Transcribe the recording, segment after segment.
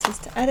pages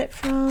to edit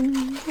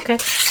from. Okay.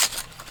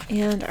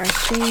 And our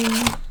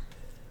thing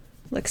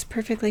looks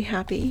perfectly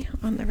happy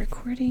on the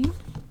recording,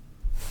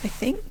 I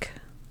think.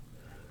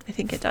 I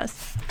think it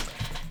does.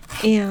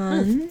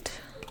 And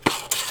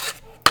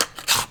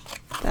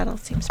that all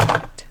seems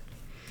perfect.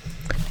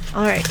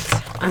 All right.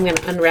 I'm going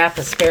to unwrap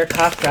a spare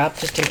cough drop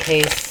just in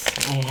case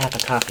I have a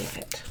coffee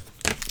fit.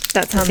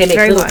 That sounds they make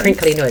very little wise.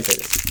 crinkly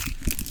noises.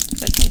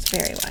 That sounds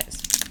very wise.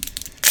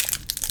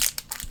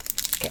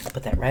 Okay, I'll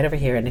put that right over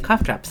here in the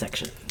cough drop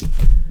section.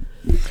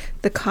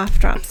 The cough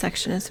drop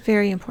section is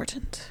very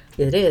important.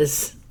 It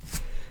is.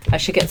 I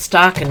should get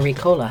stock in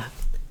Ricola.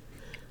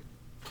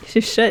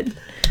 You should.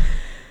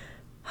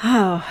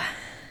 Oh.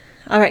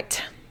 All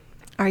right.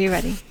 Are you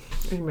ready?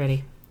 I'm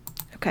ready.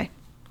 Okay.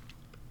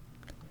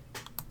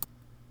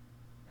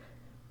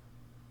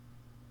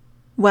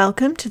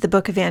 Welcome to the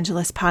Book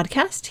Evangelist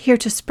podcast, here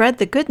to spread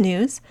the good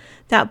news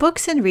that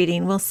books and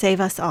reading will save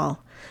us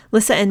all.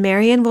 Lissa and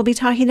Marian will be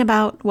talking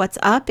about what's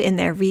up in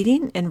their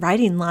reading and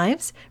writing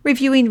lives,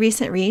 reviewing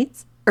recent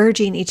reads,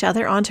 urging each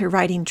other on to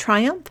writing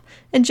triumph,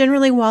 and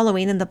generally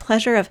wallowing in the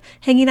pleasure of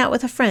hanging out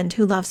with a friend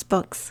who loves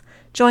books.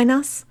 Join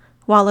us,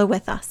 wallow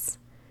with us.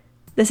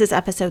 This is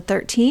episode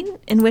 13,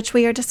 in which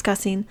we are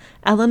discussing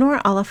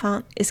Eleanor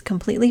Oliphant is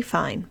Completely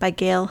Fine by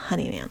Gail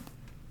Honeyman.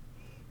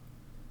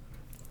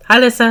 Hi,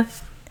 Lissa.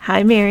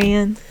 Hi,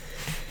 Marian.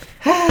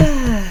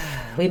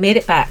 We made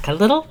it back. A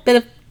little bit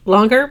of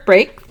longer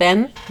break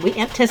than we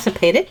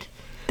anticipated.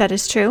 That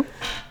is true.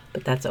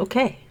 But that's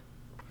okay.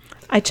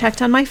 I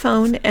checked on my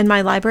phone, and my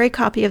library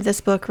copy of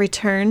this book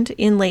returned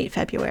in late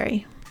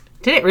February.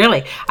 Did it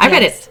really? I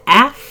read it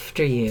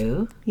after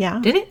you. Yeah.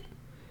 Did it?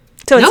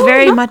 So it's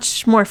very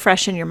much more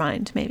fresh in your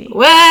mind, maybe.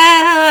 Well,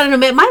 I don't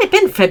know. It might have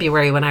been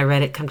February when I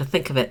read it, come to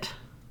think of it.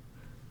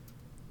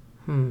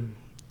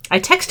 I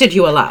texted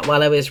you a lot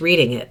while I was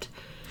reading it.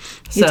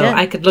 So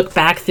I could look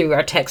back through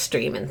our text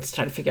stream and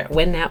try to figure out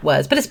when that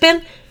was. But it's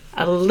been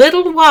a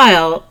little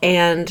while,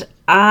 and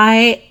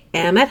I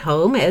am at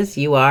home, as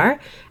you are,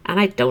 and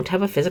I don't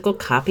have a physical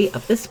copy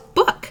of this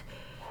book.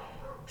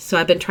 So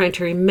I've been trying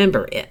to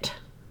remember it.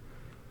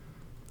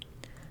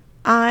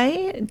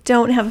 I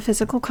don't have a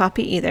physical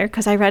copy either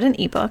because I read an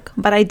ebook,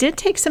 but I did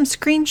take some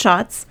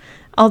screenshots,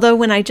 although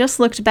when I just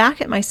looked back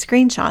at my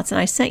screenshots,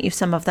 and I sent you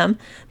some of them,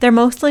 they're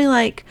mostly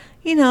like,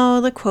 you know,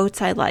 the quotes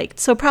I liked.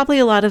 So probably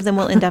a lot of them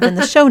will end up in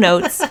the show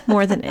notes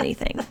more than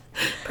anything.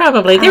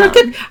 Probably. They were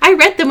good. I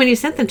read them when you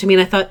sent them to me,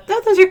 and I thought,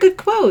 oh, those are good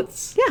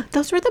quotes. Yeah,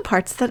 those were the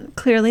parts that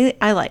clearly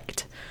I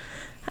liked.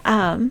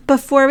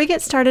 Before we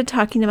get started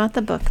talking about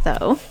the book,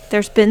 though,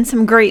 there's been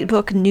some great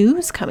book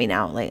news coming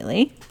out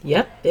lately.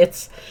 Yep,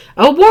 it's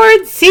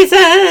award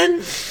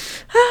season.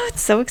 Oh,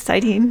 it's so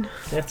exciting.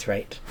 That's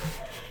right.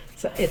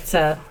 So it's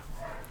so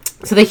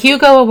the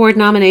Hugo Award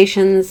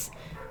nominations,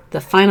 the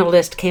final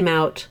list came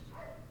out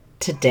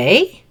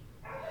today,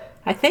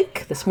 I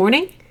think, this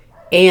morning.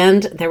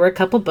 And there were a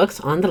couple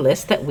books on the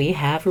list that we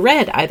have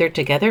read, either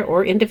together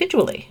or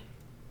individually.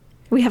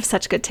 We have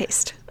such good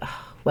taste.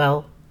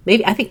 Well,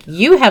 maybe I think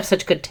you have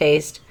such good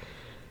taste,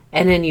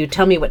 and then you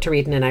tell me what to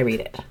read, and then I read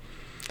it.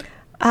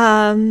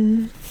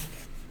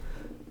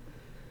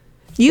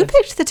 You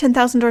picked the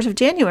 10,000 Doors of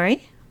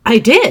January. I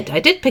did. I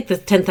did pick the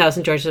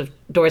 10,000 Doors of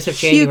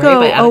January. Hugo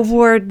by Alex.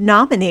 Award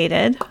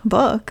nominated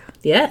book.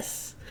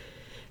 Yes.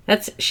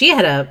 She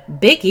had a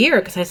big year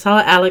because I saw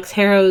Alex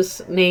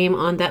Harrow's name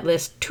on that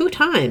list 2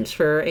 times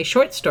for a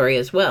short story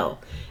as well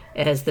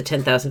as the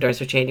 10,000 Doors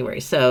of January.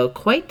 So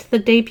quite the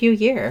debut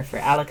year for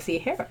Alex E.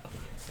 Harrow.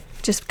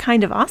 Just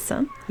kind of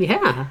awesome.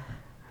 Yeah.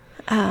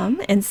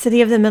 And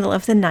City of the Middle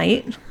of the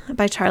Night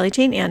by Charlie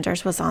Jane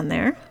Anders was on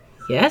there.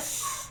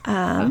 Yes.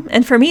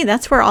 And for me,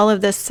 that's where all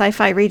of this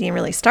sci-fi reading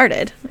really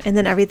started. And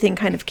then everything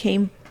kind of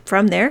came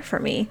from there for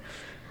me.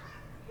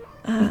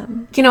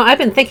 I've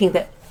been thinking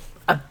that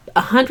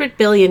 100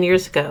 billion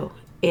years ago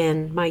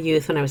in my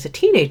youth when I was a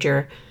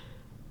teenager,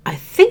 I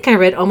think I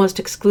read almost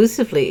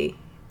exclusively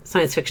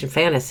science fiction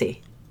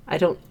fantasy.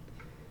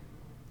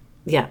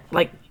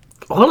 Like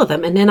all of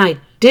them. And then I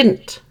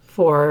didn't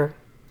for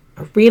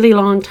a really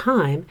long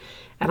time.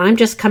 And I'm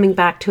just coming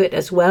back to it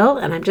as well.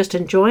 And I'm just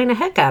enjoying the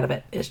heck out of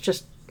it. It's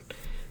just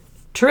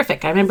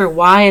terrific. I remember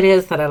why it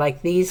is that I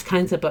like these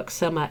kinds of books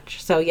so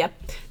much. So, yep,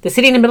 The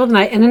City in the Middle of the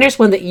Night. And then there's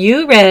one that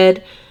you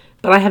read,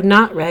 but I have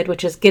not read,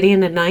 which is Gideon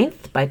the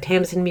Ninth by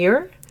Tamsin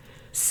Muir.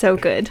 So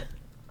good.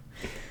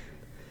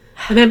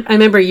 I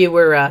remember you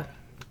were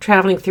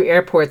traveling through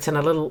airports and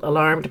a little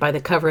alarmed by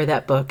the cover of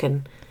that book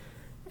and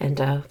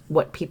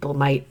what people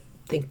might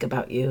think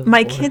about you.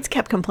 My kids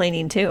kept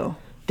complaining too.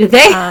 Did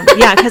they?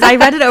 Yeah, because I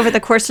read it over the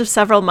course of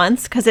several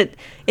months because it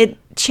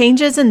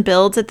changes and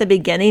builds at the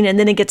beginning and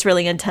then it gets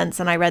really intense.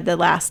 And I read the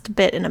last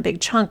bit in a big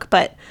chunk,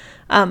 but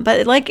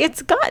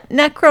it's got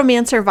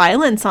necromancer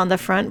violence on the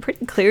front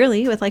pretty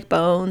clearly with like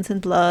bones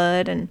and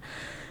blood and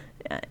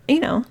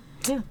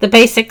the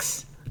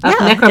basics of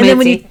necromancy. And then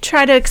when you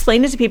try to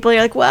explain it to people,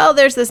 you're like, well,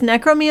 there's this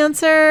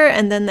necromancer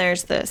and then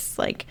there's this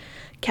like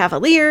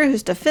cavalier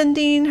who's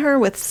defending her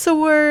with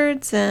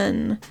swords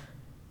and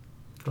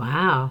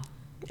wow.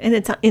 And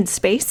it's in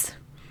space.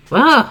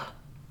 Oh,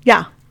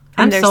 Yeah.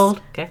 I'm And there's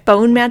sold. Okay.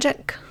 bone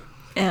magic,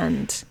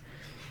 and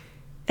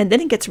then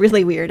it gets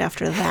really weird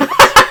after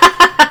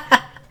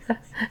that.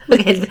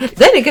 Okay,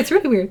 then it gets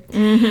really weird.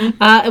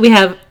 We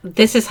have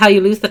This Is How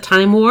You Lose the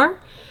Time War,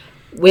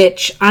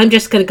 which I'm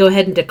just going to go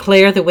ahead and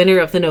declare the winner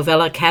of the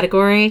novella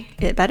category.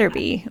 It better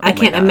be. I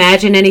can't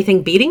imagine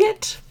anything beating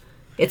it.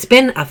 It's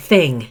been a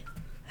thing.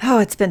 Oh,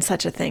 it's been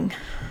such a thing.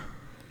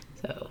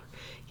 So,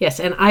 yes,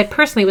 and I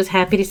personally was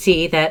happy to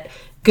see that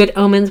Good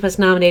Omens was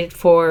nominated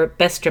for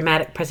Best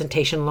Dramatic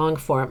Presentation Long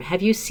Form.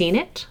 Have you seen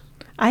it?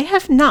 I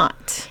have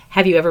not.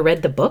 Have you ever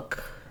read the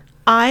book?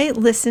 I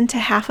listened to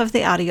half of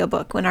the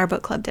audiobook when our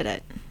book club did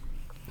it.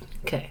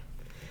 Okay.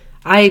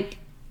 I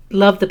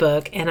loved the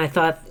book, and I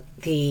thought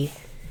the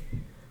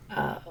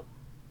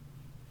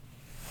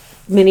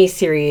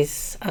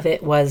mini-series of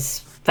it was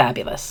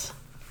fabulous.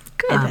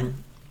 Good.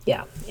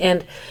 Yeah.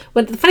 And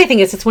the funny thing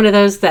is, it's one of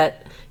those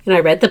that, I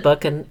read the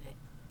book, and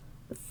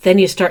then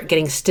you start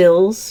getting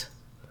stills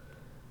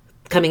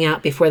coming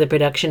out before the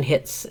production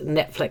hits.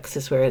 Netflix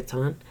is where it's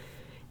on.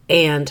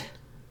 And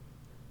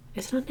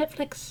is it on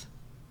Netflix?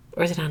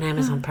 Or is it on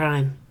Amazon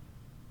Prime?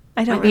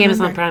 I don't Might be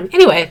remember. Amazon Prime.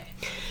 Anyway,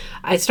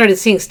 I started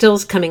seeing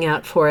stills coming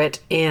out for it,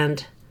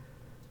 and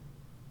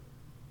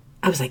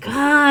I was like,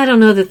 I don't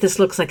know that this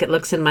looks like it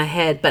looks in my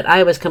head, but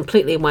I was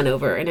completely won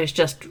over, and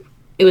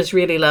it was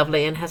really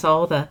lovely and has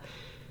all the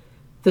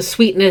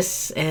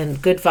sweetness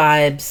and good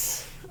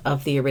vibes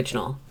of the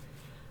original.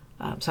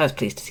 So I was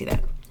pleased to see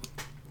that.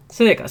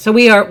 So there you go. So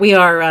we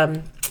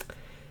are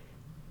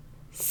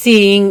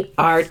seeing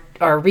our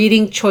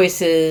reading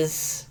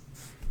choices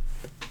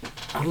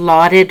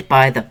lauded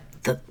by the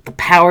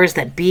powers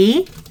that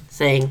be,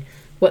 saying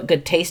what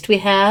good taste we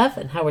have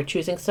and how we're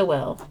choosing so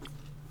well,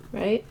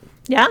 right?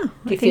 Yeah, Do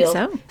I you think feel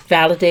so.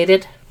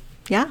 validated?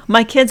 Yeah,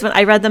 my kids, when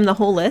I read them the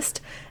whole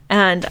list,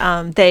 and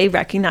they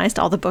recognized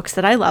all the books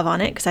that I love on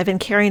it because I've been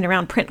carrying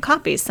around print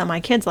copies, so my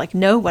kids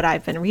know what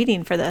I've been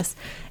reading for this.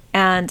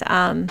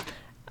 And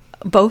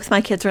both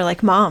my kids were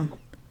like, Mom,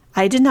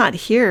 I did not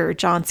hear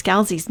John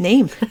Scalzi's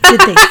name. Did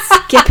they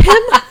skip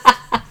him?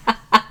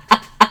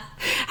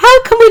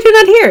 How come we do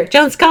not hear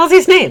John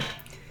Scalzi's name?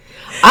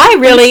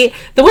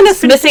 The one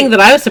that's missing that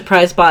I was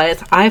surprised by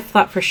is I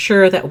thought for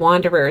sure that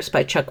Wanderers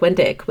by Chuck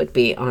Wendig would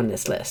be on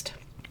this list.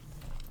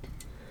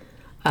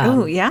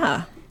 Oh,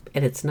 yeah.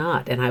 And it's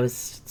not, and I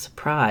was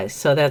surprised.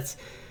 So that's,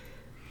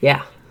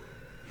 yeah.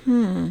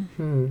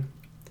 1,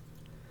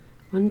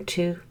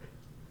 2.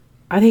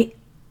 Are they,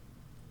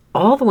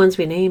 all the ones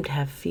we named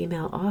have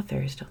female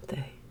authors, don't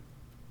they?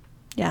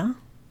 Yeah.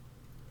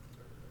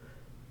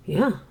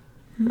 Yeah.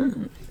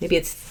 Maybe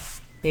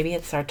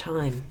it's our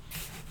time.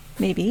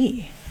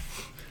 Maybe.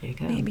 There you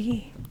go.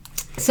 Maybe.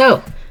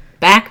 So,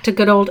 back to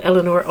good old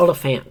Eleanor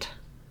Oliphant.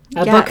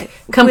 A Yeah, book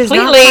who is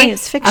not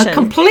science fiction.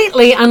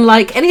 completely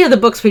unlike any of the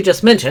books we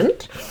just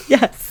mentioned.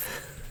 Yes.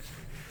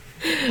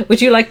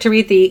 Would you like to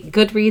read the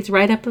Goodreads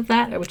write-up of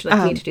that, or would you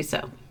like me to do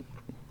so?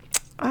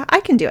 I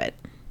can do it.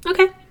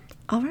 Okay.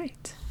 All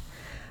right.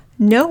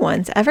 No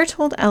one's ever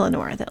told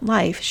Eleanor that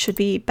life should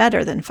be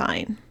better than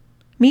fine.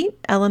 Meet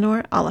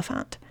Eleanor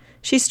Oliphant.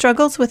 She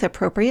struggles with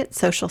appropriate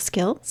social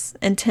skills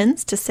and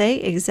tends to say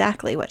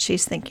exactly what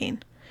she's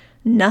thinking.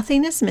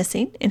 Nothing is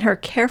missing in her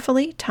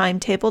carefully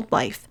timetabled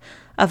life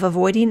of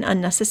avoiding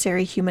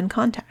unnecessary human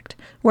contact,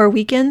 where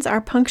weekends are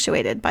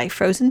punctuated by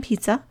frozen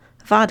pizza,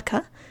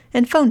 vodka,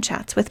 and phone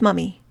chats with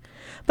Mummy.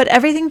 But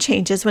everything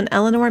changes when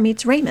Eleanor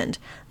meets Raymond,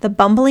 the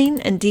bumbling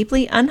and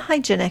deeply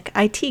unhygienic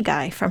IT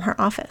guy from her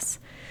office.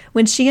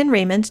 When she and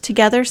Raymond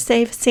together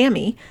save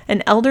Sammy,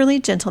 an elderly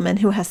gentleman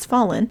who has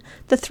fallen,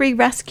 the three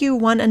rescue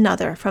one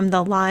another from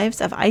the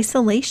lives of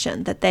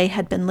isolation that they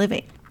had been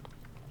living.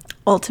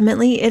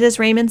 Ultimately, it is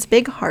Raymond's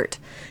big heart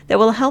that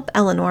will help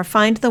Eleanor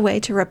find the way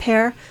to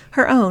repair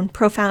her own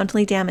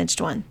profoundly damaged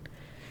one.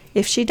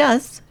 If she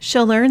does,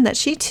 she'll learn that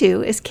she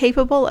too is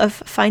capable of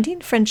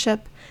finding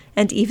friendship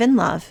and even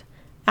love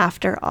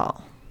after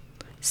all.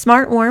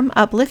 Smart, warm,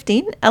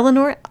 uplifting,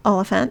 Eleanor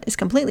Oliphant is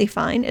Completely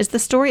Fine is the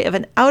story of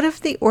an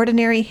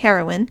out-of-the-ordinary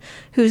heroine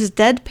whose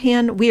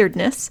deadpan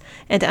weirdness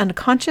and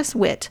unconscious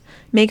wit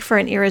make for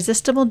an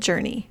irresistible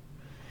journey,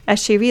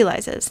 as she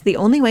realizes the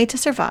only way to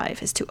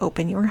survive is to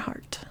open your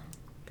heart.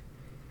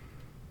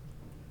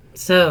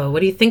 So,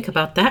 what do you think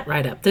about that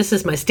write-up? This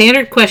is my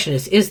standard question.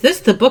 Is this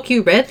the book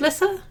you read,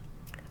 Lissa?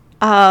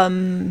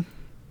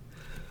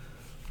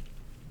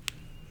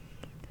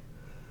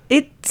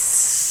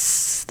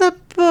 It's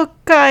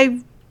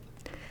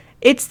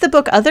the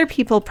book other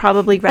people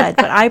probably read,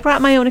 but I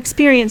brought my own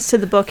experience to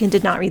the book and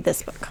did not read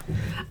this book.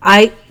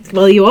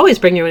 Well, you always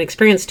bring your own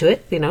experience to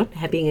it,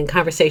 being in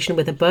conversation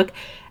with a book.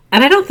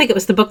 And I don't think it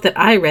was the book that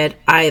I read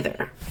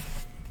either.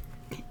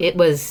 It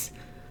was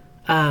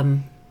a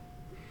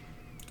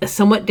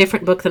somewhat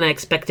different book than I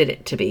expected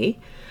it to be.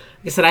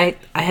 Like I said,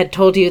 I had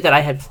told you that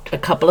I had a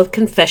couple of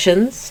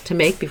confessions to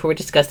make before we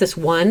discussed this.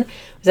 One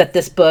was that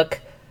this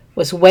book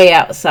was way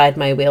outside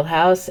my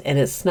wheelhouse, and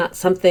it's not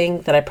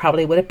something that I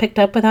probably would have picked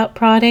up without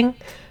prodding.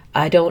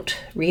 I don't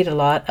read a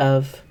lot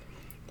of...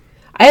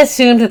 I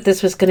assumed that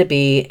this was going to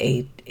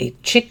be a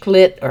chick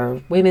lit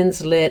or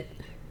women's lit,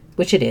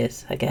 which it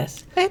is, I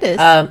guess. It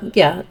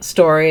is.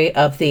 Story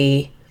of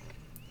the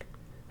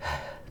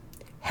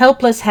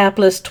helpless,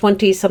 hapless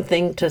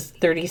 20-something to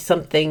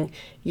 30-something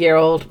year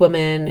old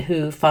woman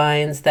who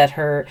finds that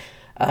her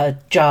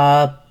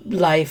job,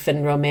 life,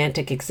 and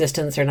romantic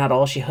existence are not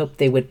all she hoped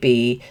they would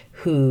be,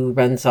 who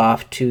runs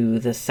off to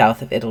the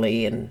south of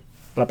Italy and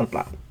blah, blah,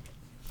 blah.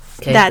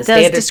 Okay, that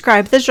does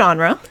describe the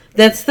genre.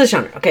 That's the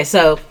genre. Okay,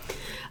 so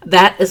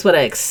that is what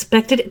I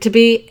expected it to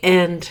be,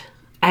 and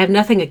I have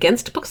nothing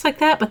against books like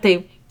that, but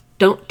they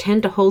don't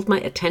tend to hold my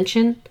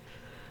attention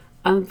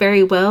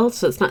very well,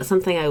 so it's not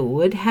something I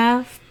would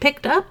have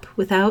picked up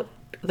without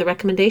the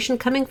recommendation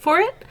coming for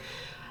it.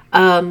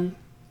 And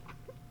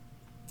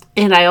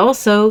I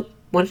also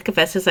wanted to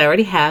confess, as I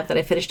already have, that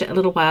I finished it a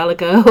little while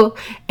ago,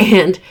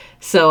 and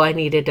so I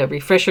needed a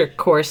refresher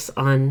course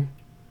on...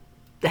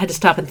 I had to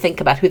stop and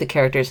think about who the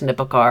characters in the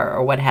book are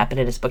or what happened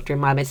in this book to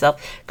remind myself,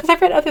 because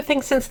I've read other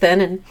things since then,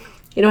 and,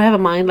 I have a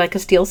mind like a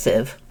steel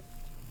sieve.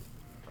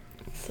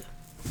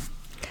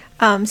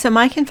 So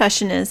my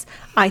confession is,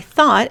 I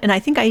thought, and I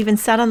think I even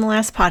said on the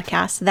last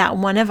podcast, that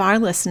one of our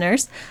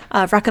listeners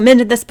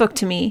recommended this book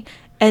to me,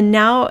 and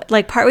now,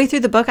 like, partway through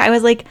the book, I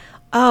was like,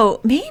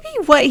 oh, maybe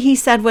what he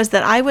said was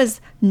that I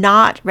was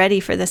not ready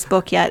for this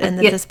book yet, and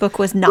that this book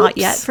was not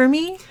yet for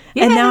me.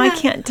 Yeah. And now I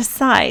can't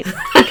decide,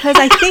 because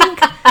I think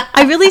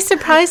I really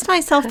surprised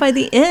myself by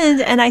the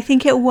end, and I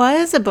think it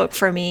was a book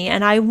for me,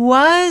 and I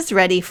was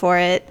ready for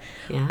it.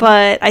 Yeah.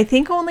 But I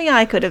think only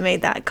I could have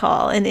made that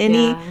call, and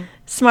any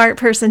smart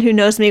person who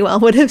knows me well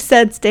would have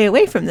said, stay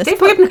away from this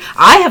book.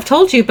 I have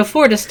told you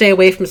before to stay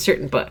away from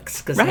certain books,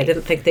 because I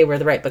didn't think they were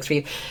the right books for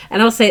you.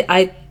 And I'll say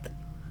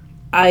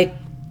I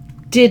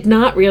did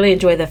not really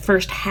enjoy the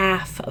first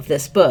half of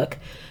this book,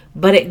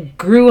 but it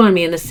grew on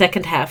me, and the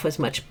second half was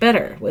much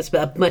better. It was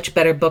a much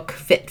better book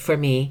fit for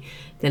me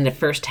than the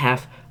first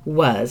half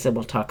was, and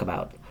we'll talk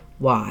about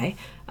why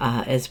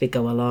as we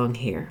go along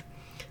here.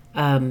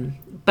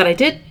 But I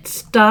did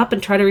stop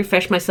and try to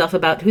refresh myself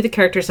about who the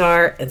characters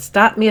are, and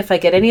stop me if I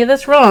get any of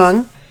this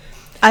wrong.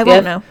 I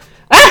won't know.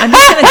 I'm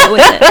just going to go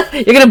with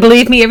it. You're going to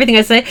believe me, everything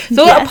I say?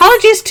 So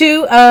apologies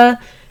to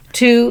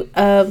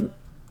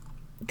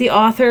the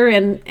author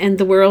and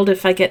the world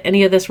if I get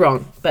any of this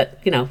wrong. But,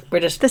 we're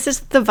just... This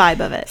is the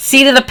vibe of it.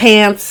 Seat of the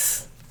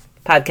pants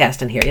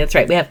podcast in here. That's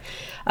right. We have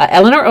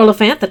Eleanor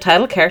Oliphant, the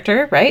title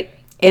character, right?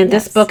 And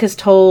this book is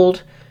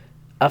told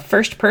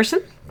first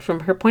person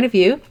from her point of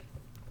view.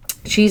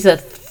 She's a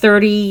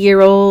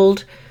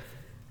 30-year-old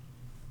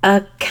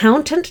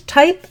accountant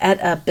type at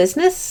a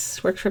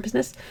business, works for a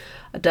business,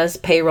 does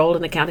payroll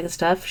and accounting and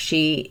stuff.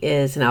 She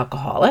is an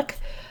alcoholic.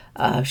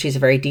 She's a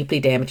very deeply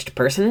damaged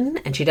person,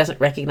 and she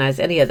doesn't recognize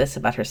any of this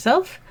about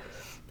herself.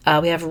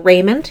 We have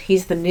Raymond.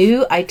 He's the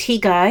new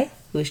IT guy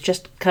who's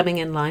just coming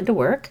in line to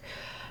work.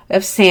 We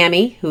have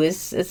Sammy, who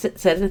is, as it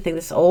said in the thing,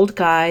 this old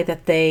guy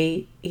that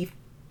he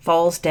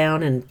falls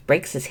down and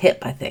breaks his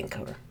hip, I think,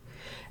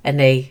 and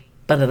they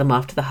bundle him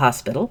off to the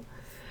hospital.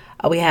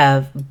 We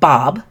have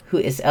Bob, who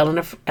is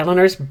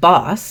Eleanor's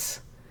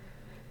boss.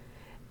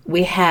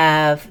 We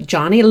have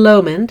Johnny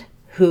Lomond,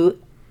 who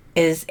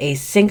is a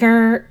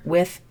singer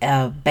with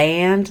a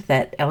band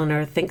that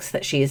Eleanor thinks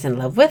that she is in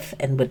love with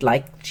and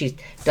she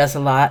does a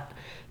lot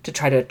to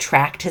try to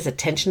attract his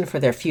attention for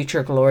their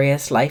future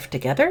glorious life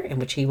together, in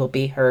which he will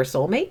be her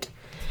soulmate.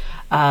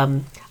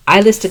 I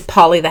listed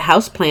Polly the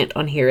houseplant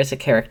on here as a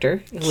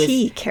character.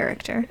 Key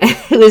character.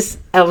 Who is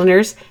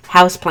Eleanor's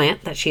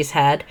houseplant that she's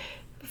had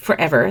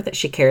forever, that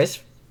she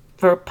cares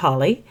for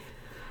Polly.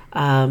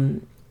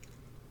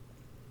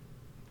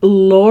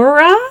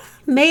 Laura,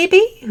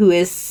 maybe, who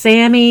is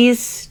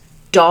Sammy's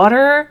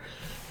daughter,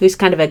 who's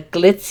kind of a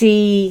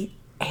glitzy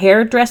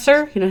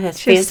hairdresser. Has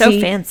she's so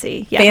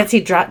fancy. Yeah.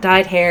 Fancy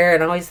dyed hair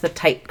and always the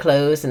tight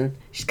clothes, and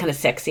she's kind of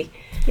sexy.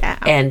 Yeah.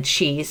 And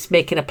she's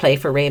making a play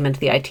for Raymond,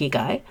 the IT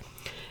guy.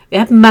 We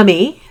have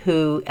Mummy,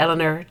 who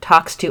Eleanor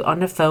talks to on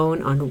the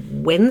phone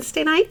on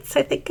Wednesday nights,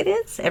 I think it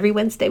is. Every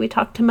Wednesday we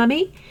talk to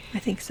Mummy. I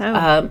think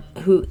so.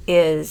 Who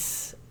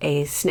is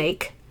a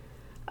snake.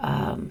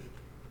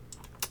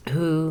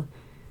 Who...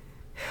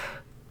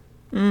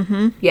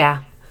 Mm-hmm.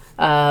 Yeah.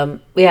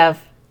 We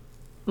have...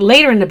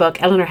 Later in the book,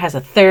 Eleanor has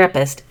a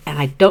therapist, and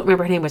I don't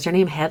remember her name. Was her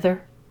name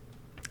Heather?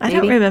 Maybe? I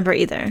don't remember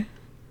either.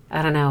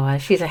 I don't know.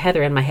 She's a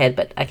Heather in my head,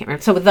 but I can't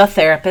remember. So with the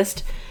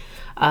therapist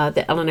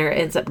that Eleanor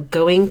ends up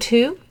going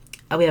to,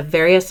 we have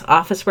various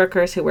office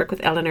workers who work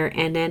with Eleanor,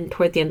 and then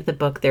toward the end of the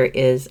book, there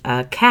is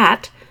a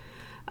cat,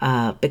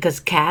 because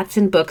cats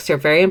in books are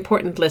very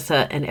important,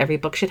 Lissa, and every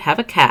book should have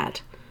a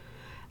cat.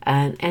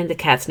 And the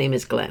cat's name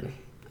is Glenn,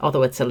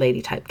 although it's a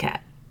lady-type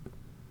cat.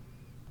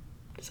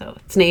 So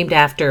it's named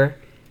after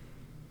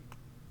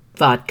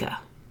vodka.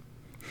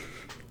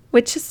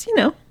 Which is,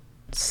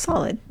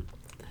 solid.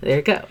 There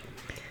you go.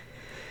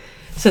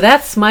 So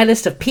that's my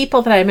list of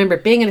people that I remember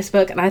being in this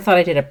book, and I thought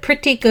I did a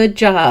pretty good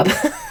job.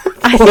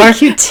 I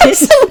think you did.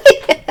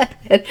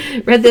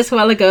 read this a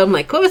while ago. I'm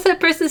like, what was that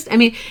person's? I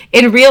mean,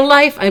 in real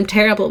life, I'm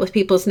terrible with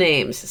people's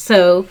names.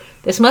 So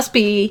this must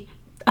be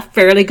a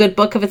fairly good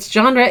book of its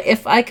genre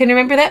if I can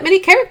remember that many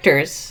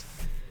characters.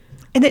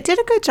 And it did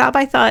a good job,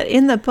 I thought,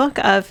 in the book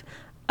of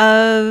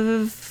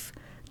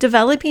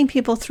developing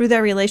people through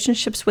their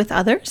relationships with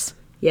others.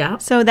 Yeah.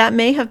 So that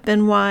may have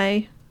been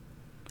why.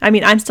 I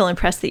mean, I'm still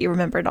impressed that you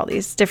remembered all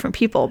these different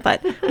people,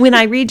 but when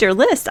I read your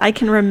list, I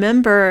can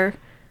remember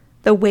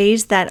the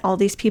ways that all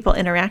these people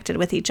interacted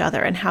with each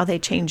other and how they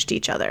changed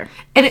each other.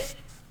 And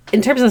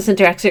in terms of this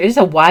interaction, there's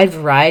a wide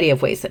variety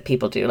of ways that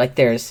people do. Like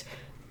there's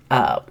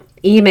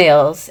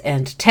emails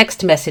and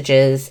text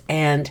messages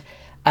and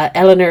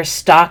Eleanor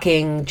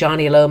stalking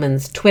Johnny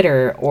Lohman's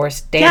Twitter or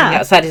standing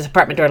outside his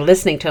apartment door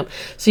listening to him.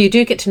 So you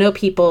do get to know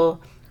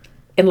people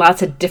in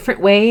lots of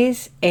different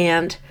ways.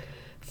 And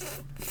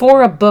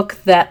for a book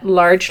that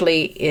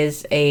largely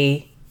is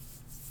a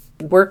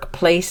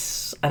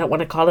workplace, I don't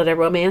want to call it a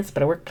romance,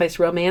 but a workplace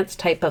romance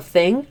type of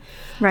thing,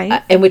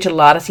 right? In which a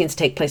lot of scenes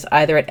take place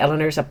either at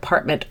Eleanor's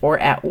apartment or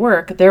at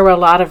work, there were a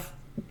lot of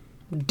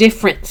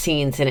different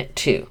scenes in it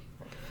too.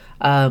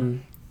 A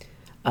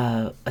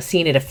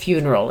scene at a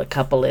funeral, a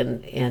couple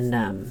in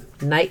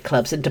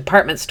nightclubs and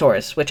department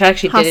stores, which I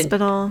actually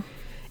hospital.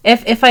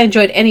 If I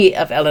enjoyed any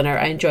of Eleanor,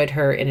 I enjoyed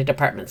her in a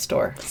department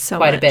store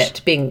quite a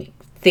bit.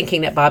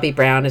 Thinking that Bobby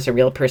Brown is a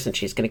real person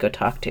she's going to go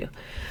talk to.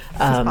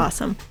 That's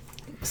awesome.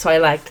 So I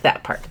liked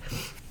that part.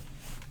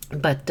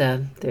 But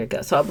there you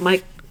go. So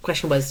my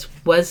question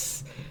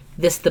was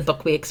this the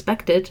book we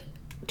expected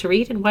to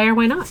read, and why or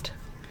why not?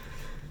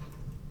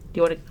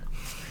 Do you want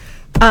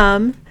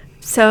to?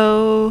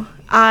 So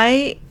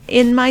I,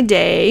 in my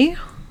day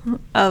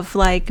of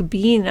like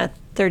being a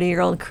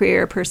 30-year-old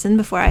career person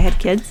before I had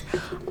kids,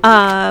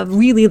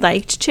 really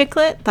liked Chick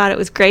Lit, thought it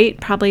was great,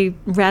 probably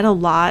read a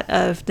lot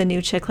of the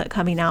new Chick Lit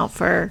coming out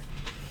for,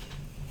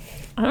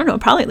 I don't know,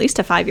 probably at least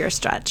a 5-year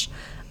stretch.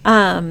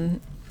 And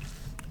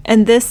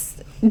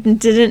this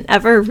didn't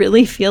ever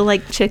really feel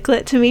like Chick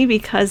Lit to me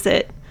because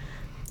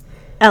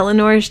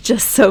Eleanor's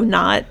just so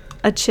not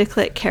a Chick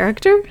Lit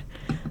character.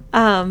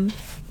 But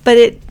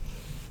it,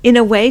 in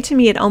a way, to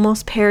me, it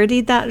almost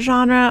parodied that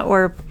genre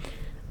or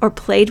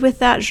played with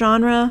that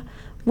genre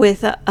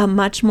with a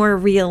much more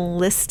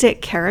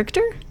realistic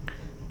character.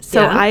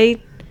 So I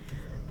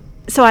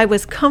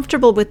was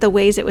comfortable with the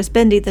ways it was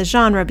bending the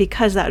genre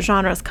because that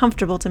genre is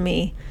comfortable to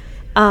me.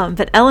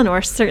 But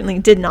Eleanor certainly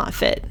did not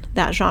fit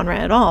that genre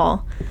at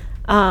all.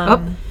 I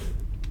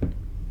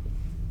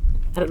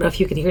don't know if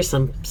you can hear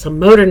some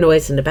motor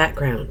noise in the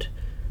background.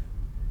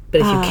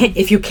 But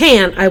if you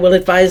can, I will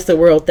advise the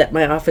world that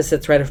my office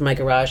sits right over my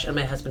garage, and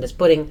my husband is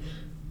putting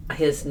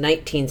his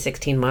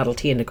 1916 Model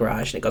T in the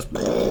garage, and it goes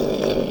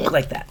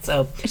like that.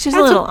 So it's just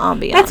a little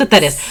ambiance. That's what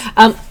that is.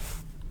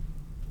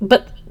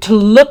 But to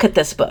look at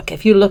this book,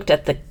 if you looked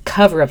at the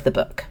cover of the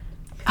book,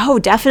 oh,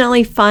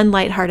 definitely fun,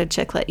 lighthearted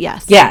Chick Lit.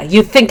 Yes. Yeah,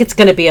 you think it's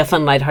going to be a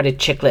fun, lighthearted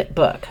Chick Lit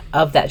book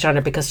of that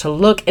genre because to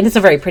look, and it's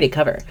a very pretty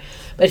cover.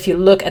 But if you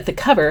look at the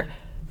cover,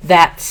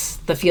 that's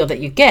the feel that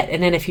you get,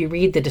 and then if you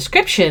read the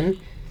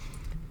description.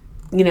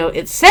 You know,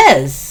 it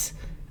says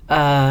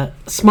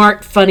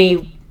smart,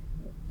 funny,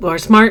 or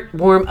smart,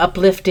 warm,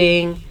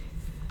 uplifting,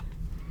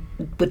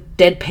 with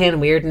deadpan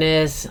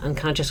weirdness,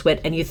 unconscious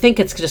wit, and you think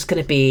it's just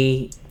going to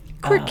be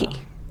quirky.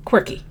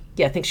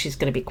 Yeah, I think she's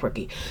going to be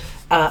quirky.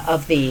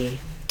 I'm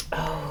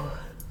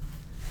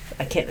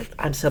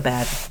so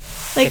bad.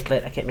 Like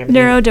I can't remember.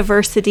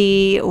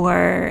 Neurodiversity,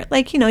 or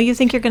like, you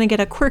think you're going to get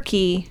a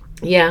quirky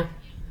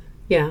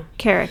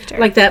character.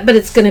 Like that, but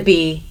it's going to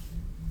be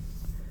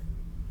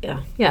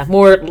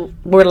more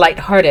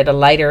lighthearted, a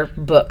lighter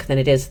book than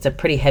it is. It's a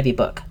pretty heavy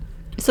book.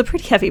 It's a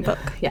pretty heavy book.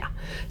 Yeah.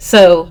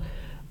 So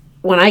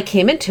when I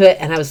came into it,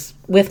 and I was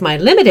with my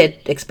limited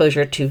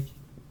exposure to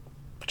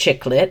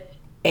Chick Lit,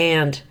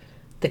 and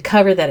the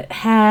cover that it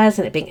has,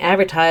 and it being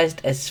advertised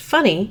as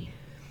funny,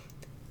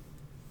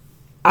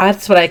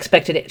 that's what I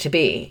expected it to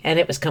be, and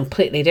it was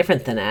completely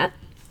different than that.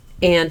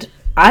 And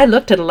I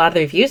looked at a lot of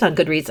the reviews on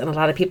Goodreads, and a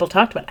lot of people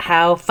talked about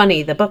how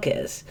funny the book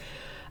is.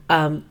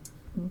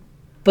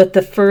 But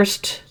the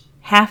first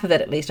half of it,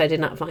 at least, I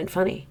did not find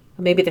funny.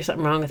 Maybe there's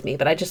something wrong with me,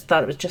 but I just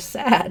thought it was just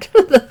sad.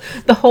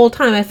 The whole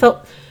time I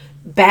felt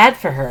bad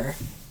for her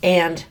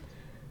and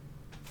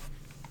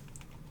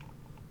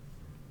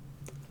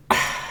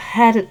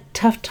had a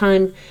tough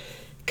time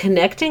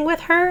connecting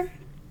with her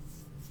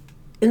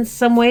in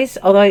some ways.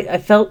 Although I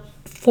felt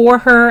for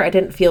her, I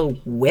didn't feel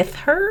with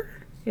her,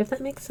 if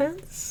that makes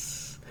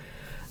sense.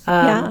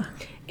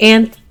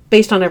 And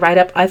based on a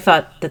write-up, I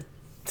thought that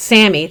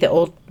Sammy, the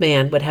old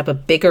man, would have a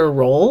bigger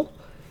role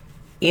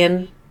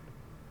in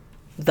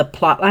the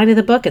plot line of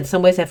the book. In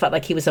some ways, I felt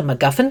like he was a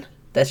MacGuffin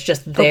that's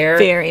just there.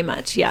 Very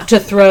much, yeah. To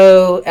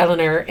throw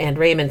Eleanor and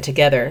Raymond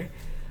together.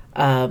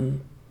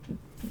 And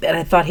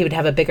I thought he would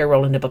have a bigger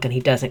role in the book, and he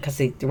doesn't, because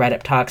the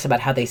write-up talks about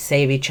how they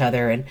save each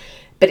other.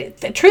 But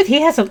the truth,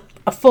 he has a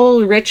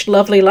full, rich,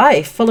 lovely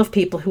life full of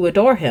people who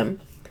adore him.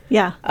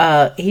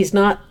 Yeah. He's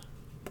not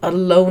a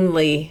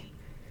lonely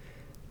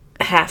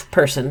half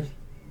person,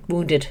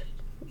 wounded,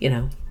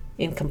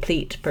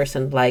 incomplete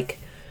person like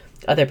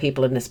other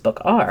people in this book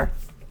are.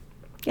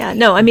 Yeah,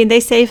 no, I mean, they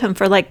save him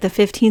for like the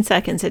 15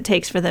 seconds it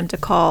takes for them to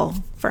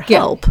call for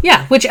help.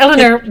 Yeah, which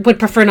Eleanor would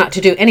prefer not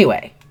to do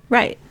anyway.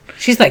 Right.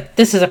 She's like,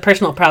 this is a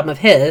personal problem of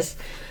his.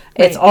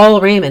 It's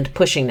all Raymond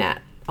pushing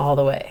that all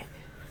the way.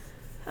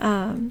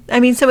 I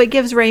mean, so it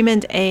gives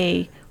Raymond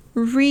a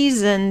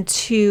reason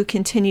to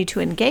continue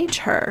to engage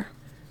her.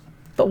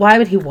 But why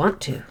would he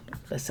want to,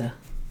 Lissa?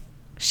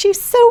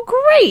 She's so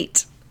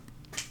great.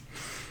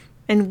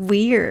 And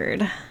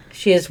weird.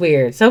 She is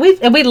weird. So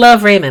we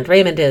love Raymond.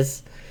 Raymond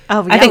is...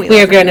 Oh, yeah, I think we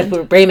are going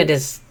to... Raymond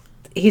is...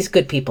 He's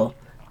good people.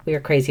 We are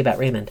crazy about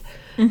Raymond.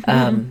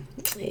 Mm-hmm.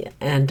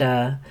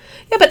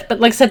 But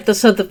like I said,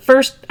 so the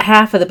first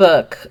half of the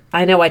book,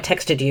 I know I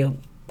texted you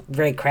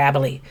very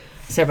crabbily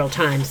several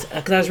times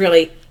because I was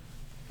really...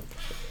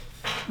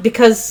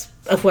 Because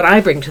of what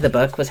I bring to the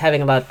book, was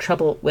having a lot of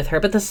trouble with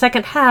her. But the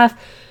second half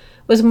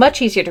was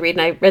much easier to read,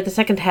 and I read the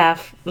second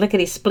half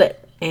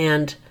lickety-split,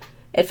 and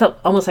it felt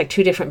almost like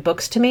two different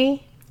books to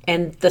me.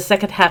 And the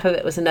second half of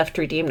it was enough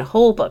to redeem the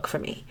whole book for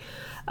me.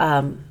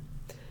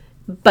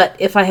 But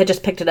if I had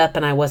just picked it up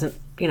and I wasn't,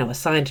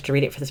 assigned to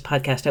read it for this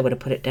podcast, I would have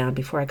put it down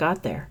before I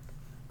got there,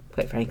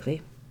 quite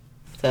frankly.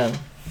 So,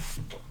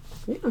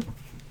 yeah.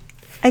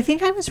 I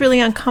think I was really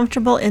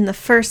uncomfortable in the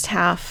first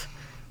half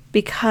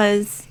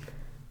because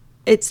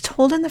it's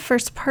told in the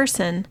first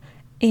person,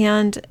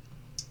 and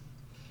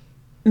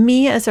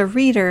me as a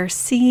reader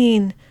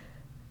seeing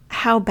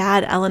how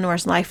bad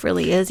Eleanor's life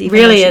really is, even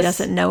though she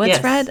doesn't know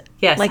it's read.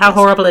 Yes, like how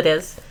horrible it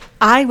is.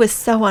 I was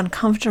so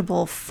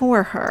uncomfortable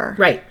for her.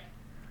 Right.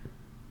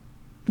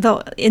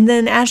 And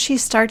then as she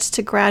starts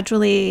to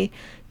gradually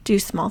do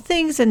small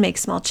things and make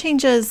small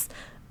changes,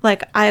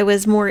 like I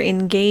was more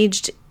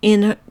engaged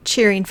in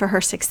cheering for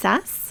her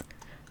success,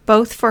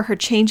 both for her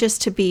changes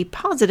to be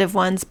positive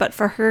ones, but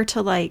for her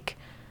to like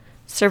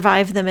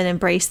survive them and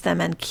embrace them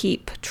and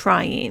keep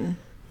trying.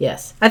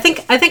 Yes. I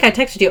think I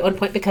texted you at one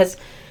point because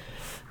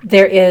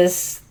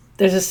there's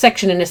a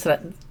section in this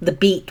that the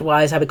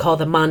beat-wise I would call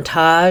the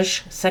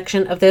montage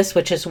section of this,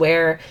 which is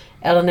where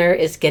Eleanor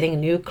is getting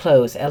new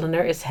clothes.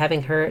 Eleanor is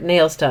having her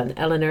nails done.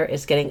 Eleanor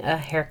is getting a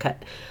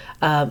haircut.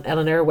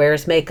 Eleanor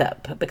wears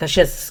makeup because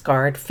she has a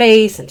scarred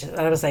face. And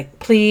I was like,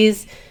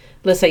 please,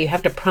 Lissa, you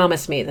have to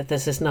promise me that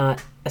this is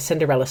not a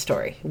Cinderella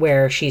story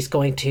where she's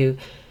going to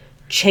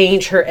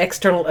change her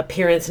external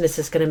appearance and this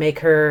is going to make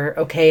her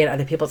okay in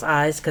other people's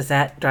eyes, because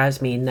that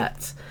drives me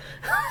nuts.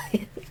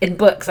 In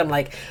books, I'm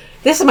like,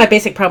 this is my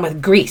basic problem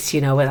with Grease,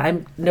 and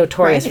I'm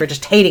notorious for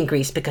just hating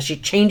Grease because she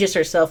changes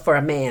herself for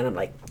a man. I'm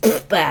like,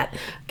 that,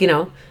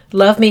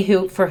 love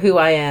me for who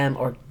I am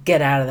or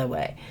get out of the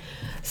way.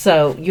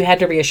 So you had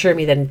to reassure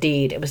me that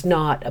indeed it was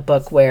not a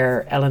book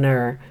where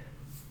Eleanor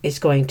is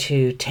going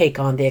to take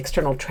on the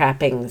external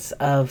trappings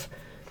of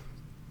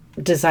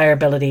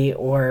desirability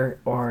or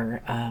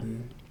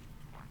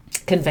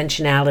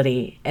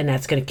conventionality, and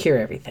that's going to cure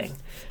everything.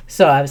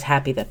 So I was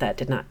happy that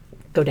did not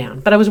go down.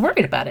 But I was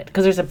worried about it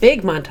because there's a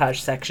big montage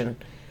section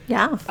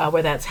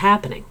where that's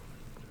happening,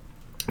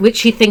 which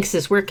she thinks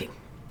is working.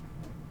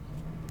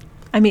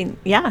 I mean,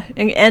 yeah.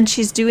 And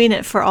she's doing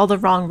it for all the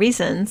wrong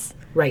reasons.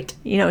 Right.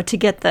 To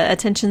get the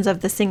attentions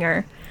of the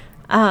singer.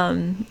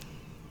 Yeah,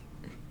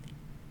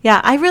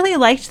 I really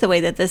liked the way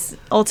that this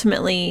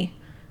ultimately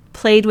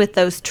played with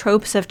those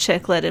tropes of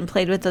chick lit and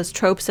played with those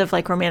tropes of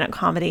like romantic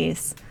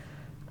comedies.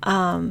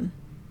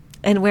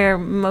 And where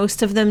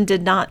most of them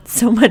did not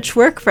so much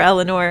work for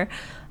Eleanor,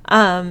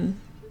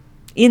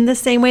 in the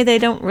same way they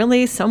don't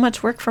really so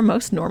much work for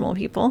most normal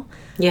people.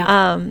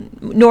 Yeah.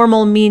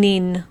 Normal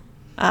meaning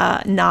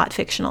not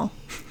fictional.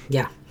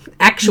 Yeah.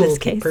 Actual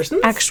persons.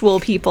 Actual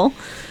people.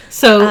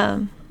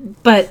 So,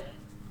 but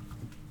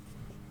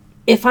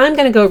if I'm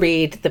going to go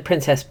read The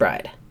Princess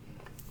Bride,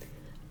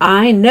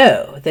 I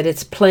know that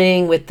it's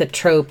playing with the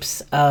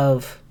tropes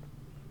of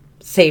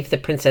Save the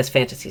Princess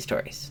fantasy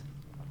stories.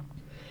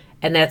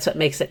 And that's what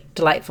makes it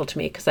delightful to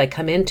me, because I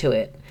come into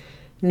it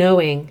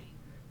knowing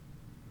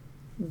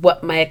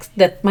what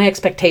that my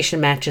expectation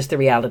matches the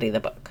reality of the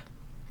book.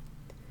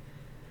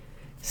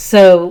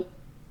 So,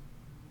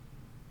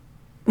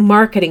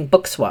 marketing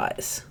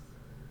books-wise,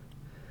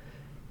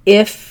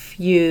 if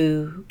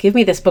you give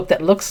me this book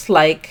that looks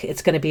like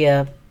it's going to be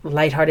a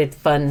lighthearted,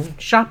 fun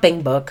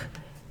shopping book,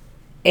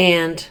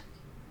 and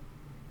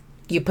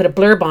you put a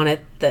blurb on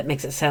it that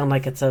makes it sound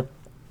like it's a,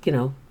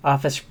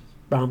 office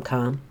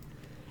rom-com,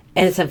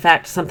 and it's in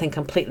fact something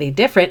completely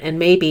different and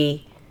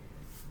maybe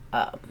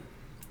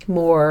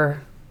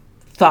more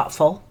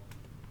thoughtful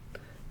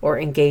or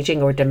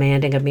engaging or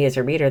demanding of me as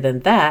a reader than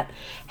that,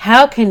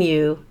 how can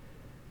you,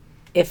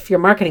 if you're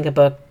marketing a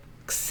book,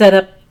 set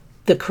up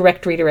the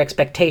correct reader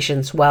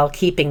expectations while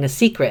keeping the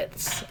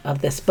secrets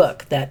of this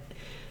book, that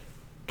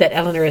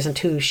Eleanor isn't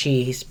who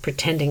she's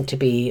pretending to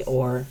be,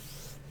 or...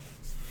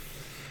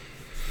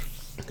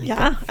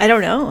 Yeah, I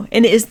don't know.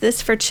 And is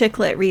this for chick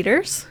lit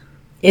readers?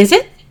 Is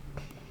it?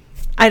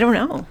 I don't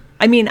know.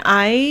 I mean,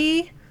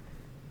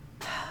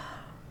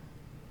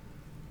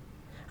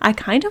 I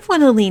kind of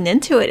want to lean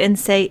into it and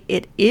say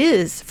it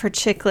is for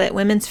chick lit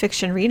women's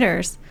fiction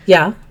readers.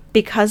 Yeah.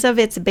 Because of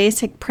its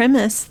basic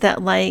premise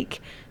that, like,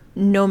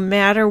 no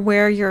matter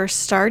where you're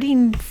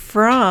starting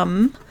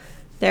from,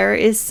 there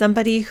is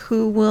somebody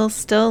who will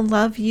still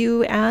love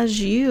you as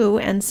you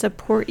and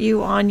support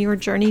you on your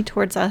journey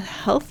towards a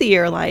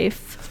healthier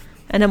life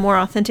and a more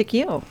authentic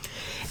you.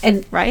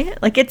 And right?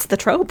 Like, it's the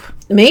trope.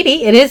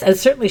 Maybe it is.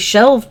 It's certainly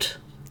shelved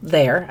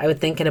there, I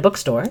would think, in a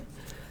bookstore.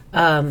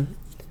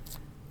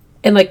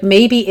 And like,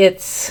 maybe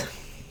it's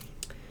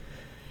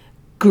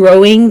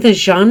growing the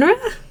genre,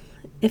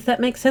 if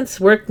that makes sense.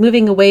 We're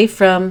moving away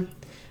from,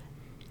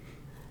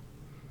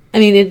 I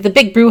mean, the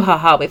big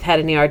brouhaha we've had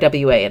in the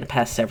RWA in the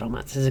past several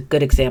months is a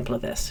good example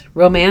of this.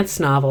 Romance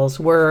novels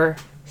were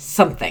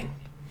something,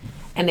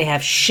 and they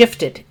have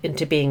shifted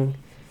into being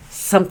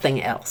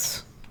something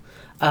else.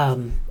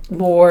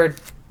 More,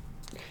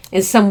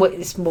 in some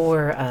ways,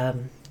 more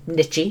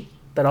niche-y,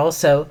 but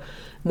also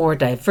more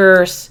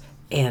diverse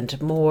and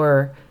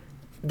more,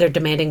 they're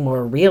demanding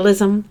more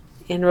realism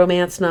in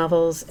romance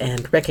novels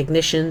and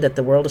recognition that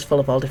the world is full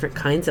of all different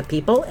kinds of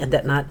people and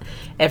that not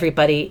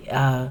everybody,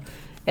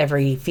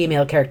 every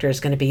female character is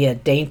going to be a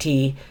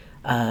dainty,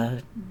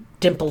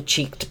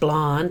 dimple-cheeked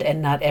blonde,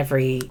 and not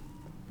every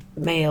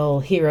male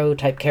hero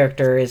type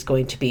character is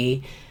going to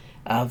be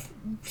a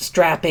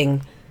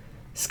strapping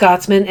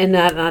Scotsman, and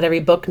not every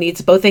book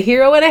needs both a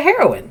hero and a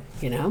heroine,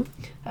 you know?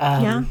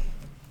 Yeah.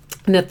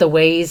 And that the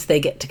ways they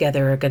get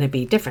together are going to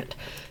be different.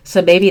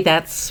 So maybe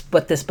that's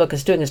what this book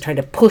is doing, is trying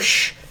to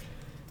push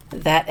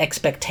that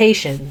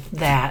expectation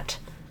that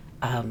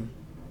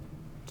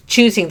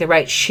choosing the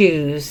right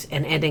shoes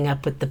and ending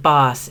up with the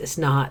boss is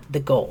not the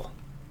goal.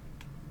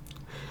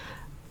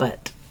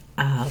 But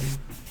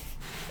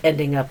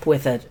ending up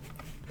with a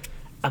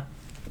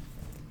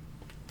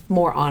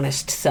more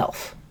honest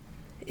self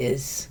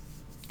is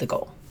the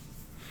goal.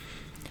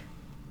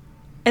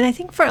 And I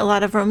think for a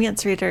lot of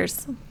romance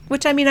readers,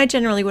 which, I mean, I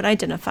generally would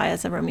identify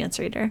as a romance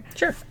reader.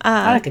 Sure.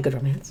 I like a good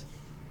romance.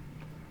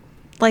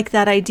 Like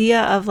that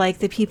idea of, like,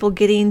 the people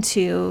getting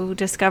to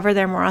discover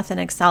their more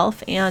authentic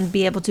self and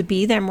be able to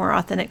be their more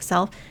authentic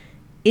self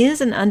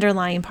is an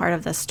underlying part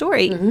of the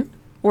story,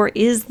 or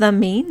is the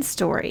main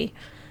story.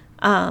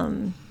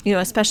 You know,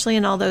 especially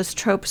in all those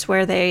tropes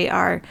where they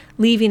are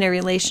leaving a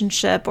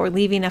relationship or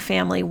leaving a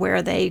family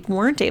where they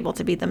weren't able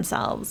to be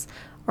themselves,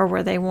 or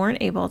where they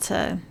weren't able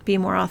to be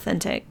more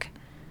authentic.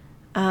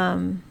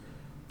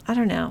 I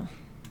don't know.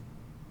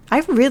 I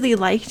really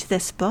liked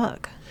this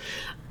book.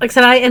 Like I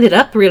said, I ended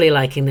up really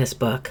liking this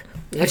book.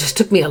 It just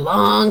took me a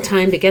long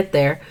time to get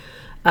there.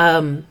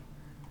 And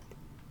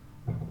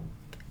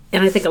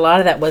I think a lot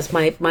of that was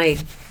my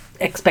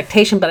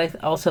expectation, but I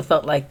also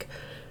felt like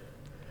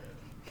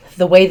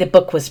the way the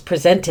book was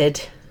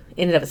presented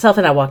in and of itself,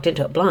 and I walked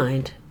into it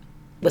blind,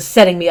 was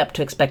setting me up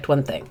to expect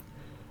one thing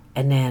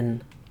and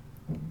then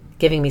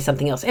giving me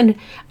something else. And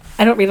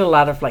I don't read a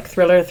lot of like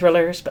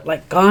thrillers, but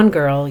like Gone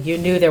Girl, you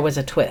knew there was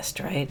a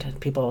twist, right? And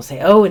people will say,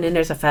 oh, and then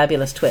there's a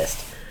fabulous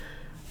twist.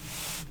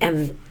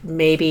 And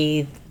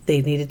maybe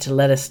they needed to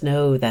let us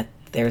know that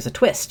there's a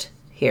twist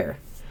here.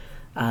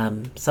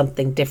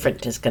 Something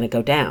different is going to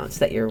go down, so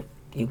that you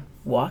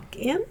walk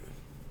in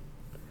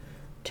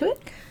to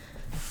it.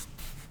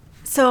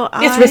 So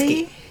it's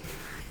risky.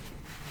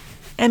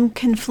 Am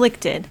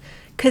conflicted,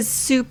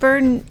 because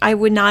I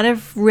would not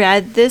have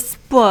read this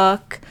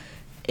book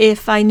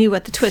if I knew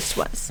what the twist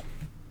was.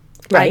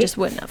 Right. I just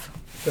wouldn't have.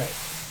 Right.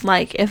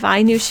 Like, if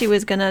I knew she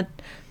was going to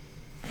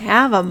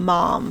have a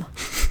mom.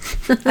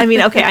 I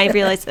mean, okay, I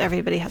realize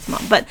everybody has a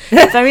mom, but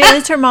if I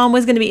realized her mom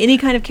was going to be any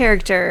kind of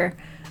character,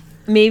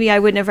 maybe I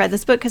wouldn't have read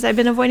this book, because I've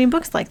been avoiding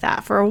books like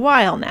that for a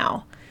while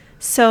now.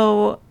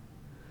 So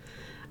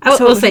it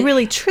was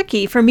really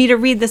tricky for me to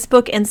read this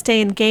book and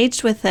stay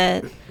engaged with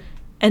it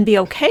and be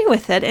okay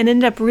with it and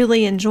end up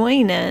really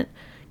enjoying it,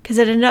 because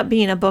it ended up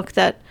being a book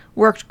that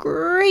worked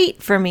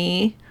great for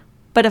me.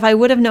 But if I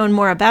would have known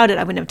more about it,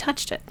 I wouldn't have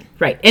touched it.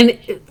 Right. And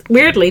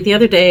weirdly, the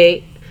other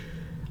day,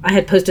 I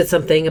had posted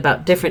something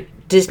about different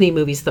Disney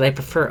movies that I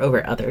prefer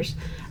over others.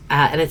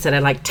 And it said I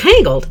like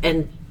Tangled.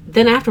 And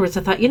then afterwards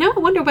I thought, I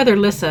wonder whether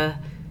Lissa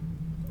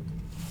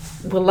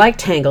will like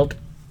Tangled.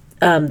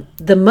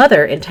 The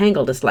mother in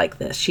Tangled is like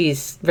this.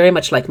 She's very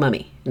much like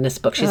Mummy in this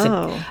book. She's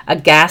a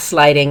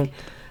gaslighting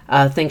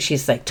thing.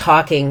 She's like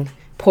talking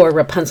poor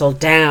Rapunzel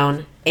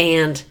down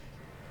and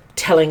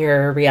telling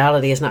her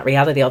reality is not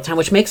reality all the time,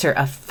 which makes her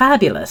a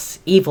fabulous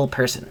evil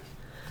person.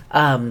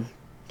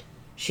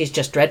 She's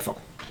just dreadful.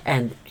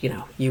 And,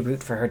 you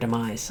root for her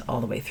demise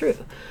all the way through.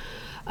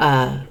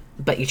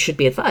 But you should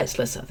be advised,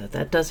 Lissa,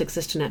 that does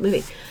exist in that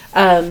movie.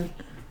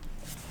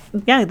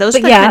 Yeah, those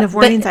are the kind of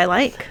warnings I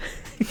like.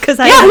 Because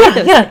I like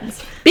those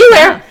things. Beware.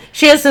 Yeah.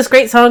 She has this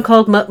great song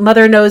called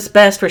Mother Knows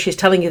Best, where she's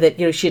telling you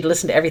that, she'd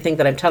listen to everything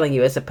that I'm telling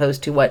you, as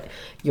opposed to what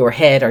your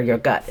head or your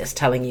gut is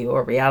telling you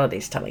or reality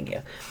is telling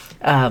you.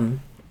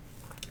 And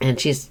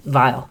she's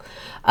vile.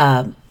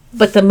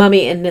 But the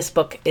mummy in this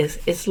book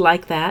is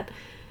like that.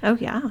 Oh,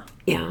 yeah.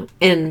 Yeah.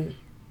 And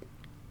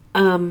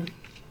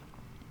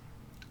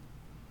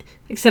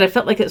I said, I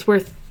felt like it's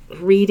worth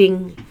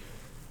reading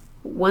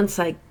once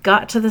I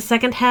got to the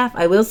second half.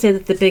 I will say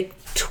that the big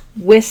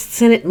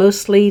twists in it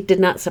mostly did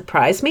not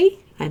surprise me.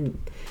 I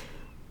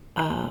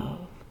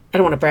don't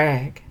want to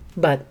brag,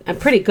 but I'm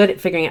pretty good at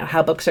figuring out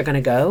how books are going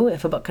to go.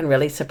 If a book can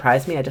really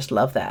surprise me, I just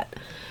love that.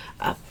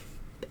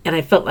 And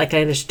I felt like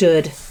I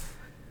understood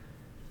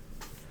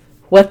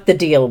what the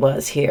deal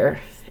was here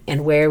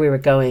and where we were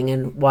going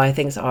and why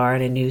things are.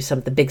 And I knew some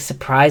of the big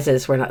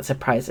surprises were not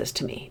surprises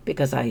to me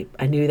because I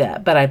knew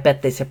that. But I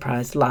bet they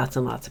surprised lots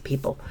and lots of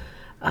people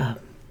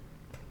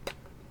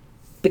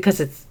because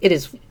it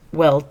is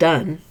well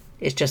done.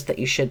 It's just that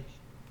you should,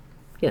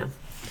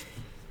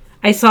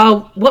 I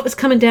saw what was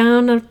coming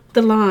down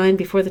the line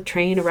before the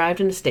train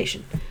arrived in the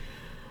station.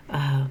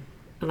 And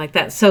like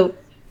that. So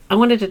I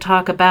wanted to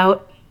talk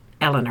about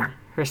Eleanor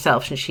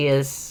herself, since she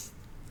is,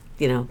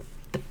 the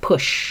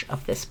push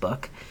of this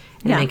book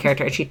and the main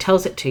character, and she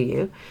tells it to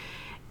you.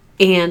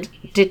 And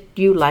did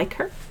you like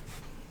her?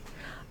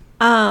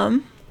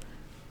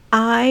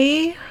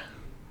 I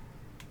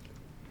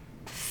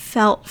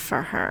felt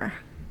for her.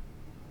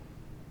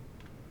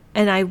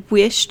 And I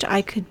wished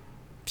I could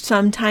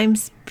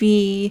sometimes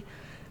be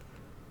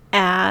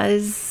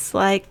as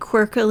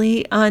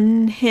quirkily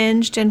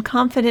unhinged and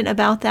confident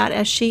about that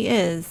as she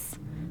is.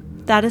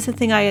 That is the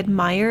thing I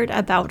admired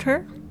about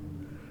her.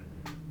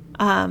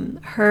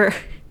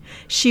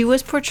 She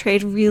was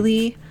portrayed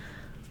really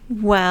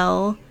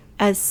well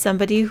as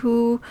somebody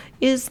who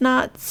is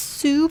not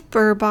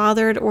super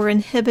bothered or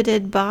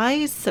inhibited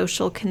by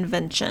social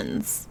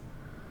conventions.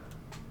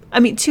 I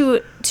mean,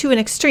 to an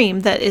extreme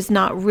that is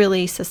not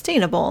really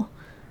sustainable,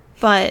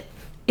 but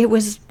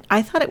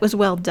I thought it was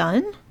well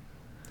done.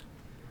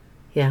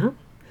 Yeah.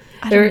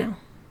 I don't know.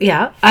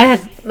 Yeah, I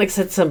had, like I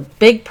said, some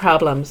big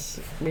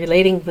problems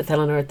relating with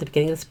Eleanor at the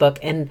beginning of this book,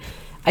 and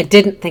I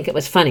didn't think it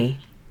was funny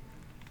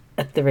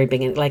at the very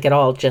beginning, at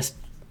all, just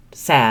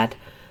sad,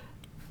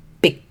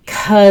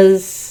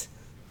 because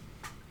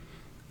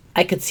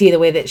I could see the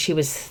way that she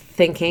was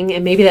thinking,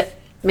 and maybe that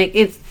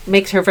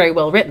makes her very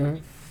well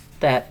written,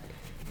 that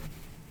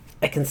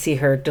I can see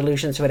her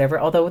delusions or whatever,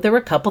 although there were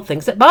a couple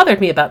things that bothered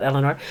me about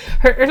Eleanor.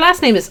 Her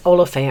last name is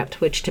Oliphant,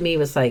 which to me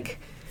was like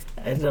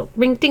a little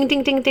ring, ding,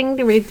 ding, ding, ding,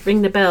 to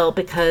ring the bell,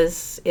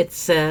 because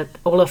it's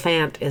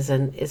Oliphant is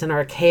an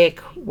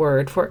archaic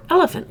word for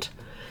elephant,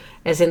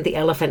 as in the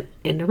elephant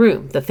in the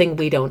room, the thing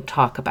we don't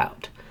talk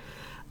about.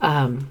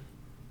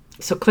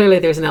 So clearly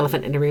there's an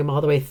elephant in the room all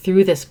the way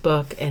through this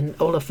book, and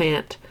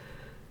Oliphant,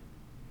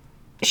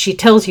 she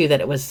tells you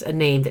that it was a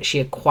name that she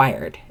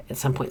acquired at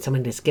some point.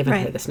 Someone has given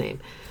her this name.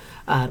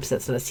 So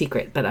that's not a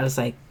secret. But I was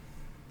like,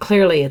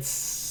 clearly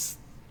that's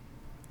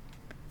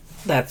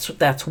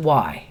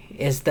why,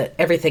 is that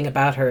everything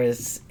about her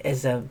is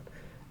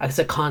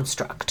a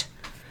construct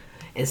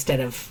instead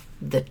of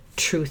the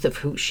truth of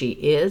who she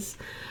is.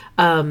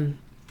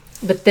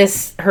 But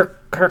her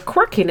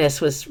quirkiness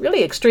was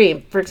really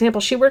extreme. For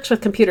example, she works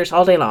with computers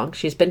all day long.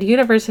 She's been to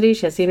university.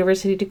 She has a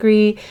university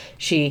degree.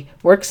 She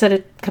works at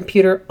a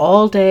computer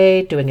all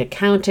day doing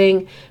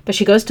accounting. But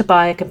she goes to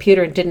buy a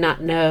computer and did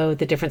not know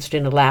the difference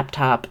between a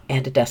laptop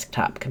and a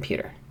desktop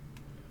computer.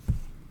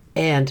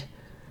 And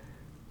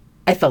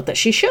I felt that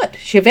she should.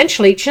 She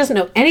doesn't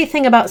know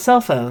anything about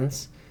cell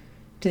phones,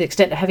 to the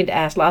extent of having to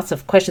ask lots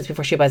of questions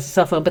before she buys a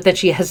cell phone. But then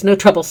she has no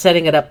trouble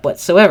setting it up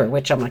whatsoever,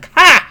 which I'm like,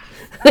 ha!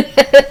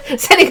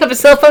 Setting up a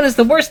cell phone is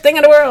the worst thing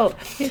in the world.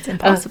 It's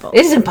impossible.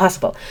 It is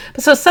impossible.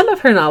 But so some of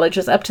her knowledge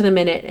was up to the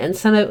minute, and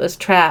some of it was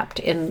trapped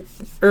in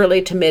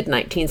early to mid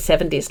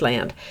 1970s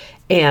land.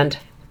 And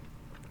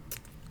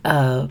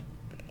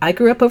I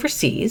grew up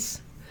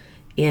overseas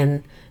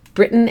in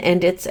Britain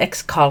and its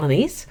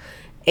ex-colonies,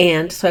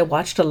 and so I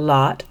watched a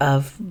lot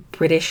of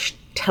British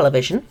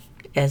television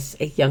as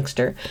a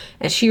youngster,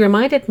 and she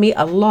reminded me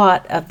a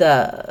lot of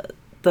a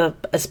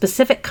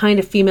specific kind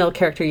of female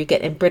character you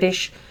get in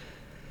British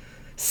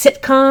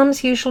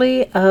sitcoms,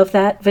 usually, of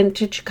that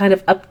vintage, kind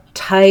of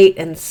uptight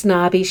and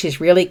snobby.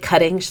 She's really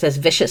cutting. She says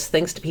vicious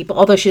things to people,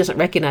 although she doesn't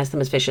recognize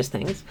them as vicious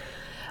things.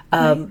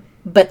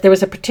 But there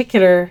was a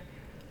particular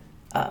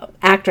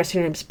actress,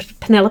 her name's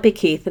Penelope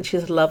Keith, and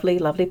she's a lovely,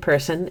 lovely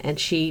person, and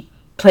she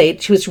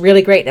was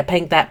really great at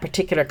playing that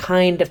particular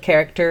kind of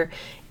character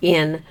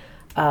in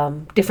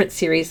different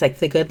series like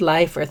The Good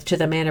Life or To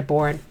the Manor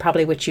Born,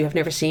 probably which you have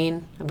never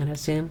seen, I'm going to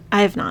assume.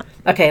 I have not.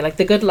 Okay, like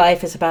The Good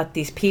Life is about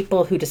these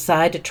people who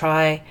decide to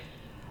try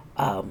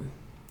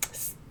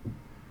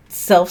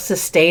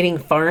self-sustaining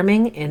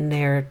farming in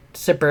their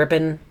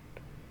suburban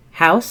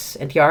house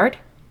and yard.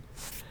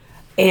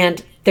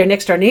 And their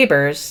next-door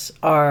neighbors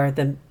are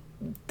the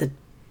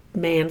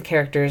man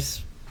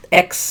character's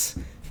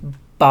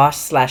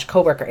ex-boss /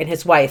 co-worker and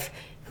his wife,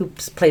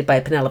 who's played by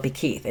Penelope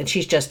Keith. And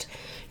she's just...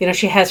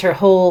 she has her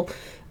whole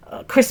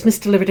Christmas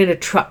delivered in a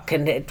truck,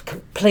 and it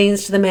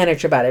complains to the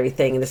manager about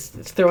everything, and is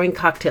throwing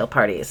cocktail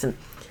parties. And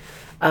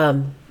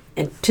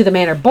To the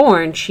Manor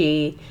Born,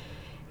 she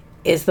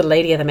is the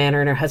lady of the manor,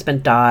 and her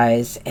husband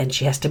dies, and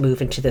she has to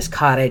move into this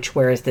cottage,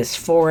 whereas this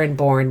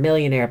foreign-born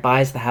millionaire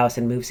buys the house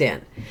and moves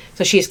in.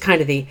 So she's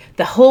kind of the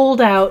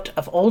holdout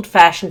of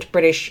old-fashioned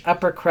British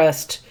upper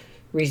crust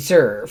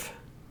reserve,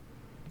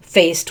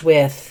 faced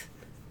with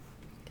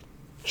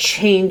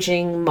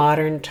changing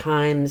modern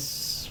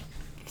times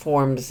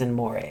forms and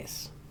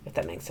mores, if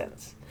that makes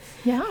sense.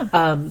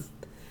 Yeah.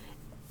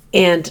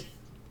 And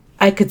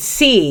I could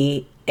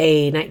see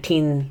a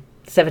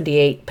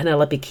 1978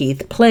 Penelope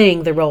Keith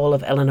playing the role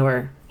of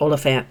Eleanor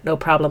Oliphant, no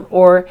problem,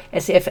 or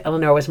as if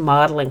Eleanor was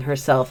modeling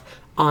herself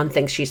on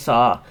things she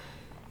saw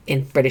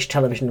in British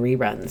television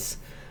reruns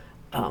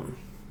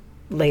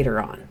later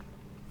on.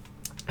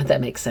 If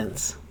that makes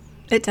sense.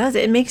 It does.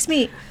 It makes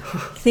me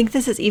think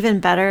this is even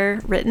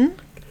better written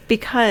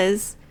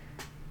because,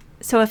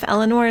 so if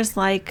Eleanor is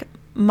like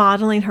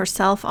modeling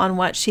herself on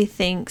what she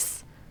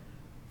thinks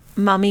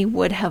Mummy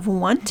would have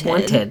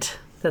wanted.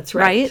 That's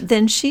right.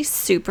 Then she's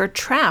super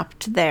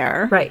trapped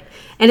there. Right.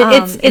 And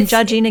it's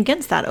judging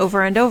against that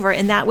over and over,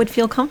 and that would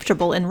feel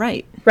comfortable and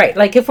right. Right.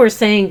 Like if we're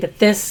saying that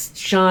this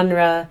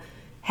genre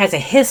has a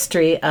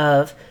history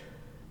of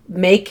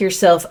make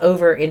yourself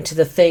over into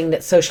the thing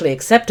that's socially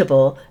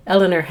acceptable,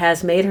 Eleanor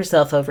has made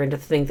herself over into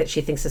the thing that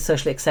she thinks is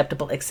socially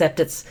acceptable, except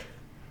it's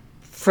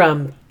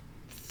from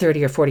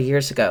 30 or 40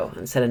 years ago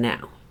instead of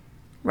now.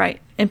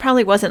 Right. And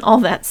probably wasn't all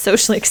that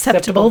socially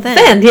acceptable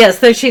then. Yes.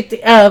 So she,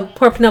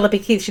 poor Penelope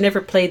Keith, she never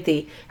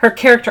played her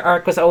character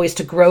arc was always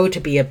to grow to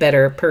be a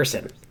better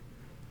person.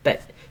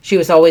 But she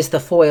was always the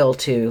foil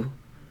to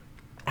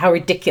how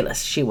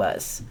ridiculous she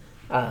was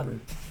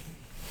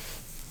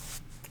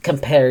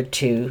compared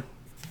to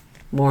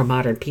more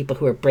modern people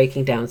who are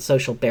breaking down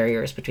social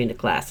barriers between the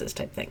classes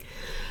type thing.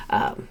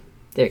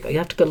 There you go. You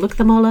have to go look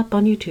them all up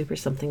on YouTube or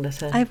something,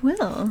 Lisa. I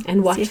will.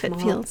 And watch see if them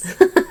it all. feels.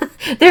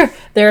 They're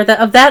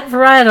of that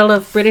varietal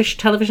of British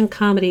television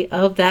comedy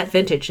of that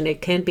vintage, and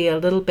it can be a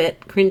little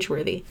bit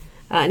cringeworthy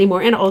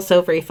anymore, and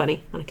also very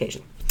funny on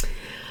occasion.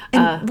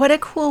 And what a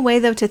cool way,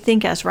 though, to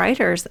think as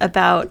writers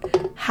about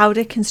how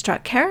to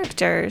construct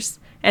characters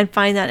and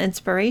find that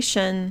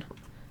inspiration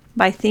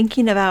by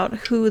thinking about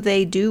who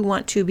they do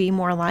want to be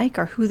more like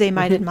or who they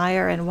might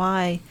admire and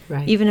why,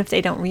 even if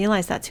they don't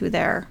realize that's who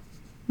they're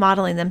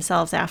modeling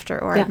themselves after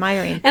or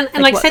admiring, and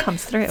like what I said,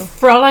 comes through.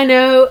 For all I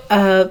know,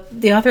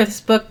 the author of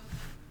this book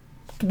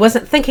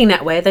wasn't thinking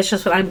that way. That's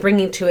just what I'm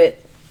bringing to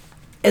it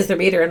as the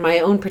reader in my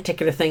own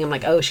particular thing. I'm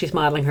like, oh, she's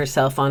modeling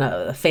herself on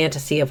a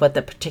fantasy of what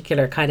the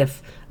particular kind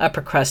of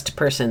upper crust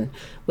person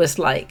was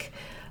like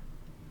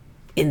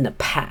in the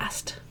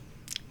past.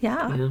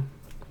 Yeah. You know,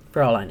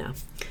 for all I know.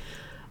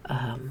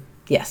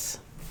 Yes.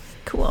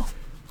 Cool.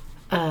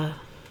 And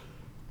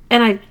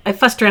I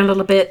fussed around a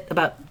little bit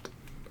about,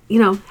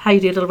 how you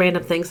do little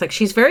random things. Like,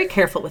 she's very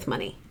careful with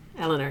money.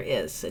 Eleanor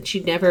is. And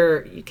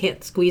you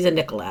can't squeeze a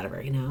nickel out of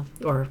her,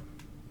 or,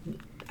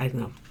 I don't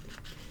know,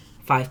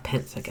 5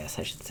 pence, I guess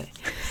I should say.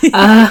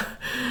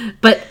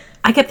 But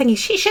I kept thinking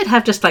she should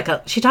have just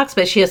she talks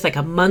about she has like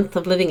a month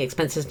of living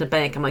expenses in the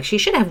bank. I'm like, she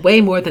should have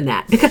way more than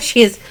that because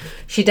she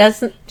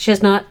lives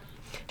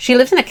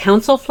in a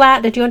council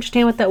flat. Did you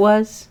understand what that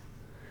was?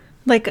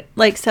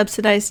 Like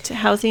subsidized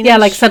housing? Yeah,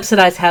 like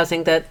subsidized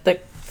housing. The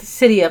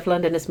city of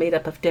London is made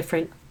up of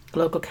different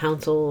local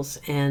councils,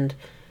 and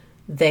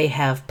they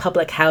have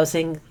public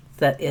housing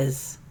that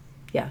is,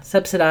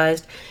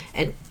 subsidized.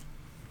 And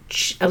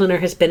Eleanor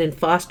has been in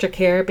foster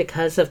care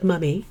because of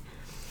Mummy.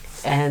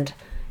 And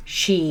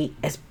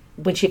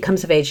when she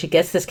comes of age, she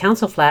gets this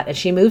council flat, and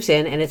she moves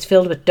in, and it's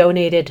filled with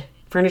donated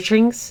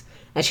furnishings,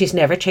 and she's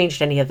never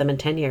changed any of them in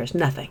 10 years.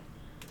 Nothing.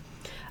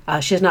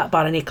 She has not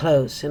bought any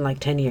clothes in like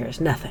 10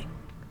 years. Nothing.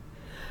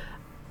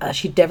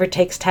 She never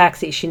takes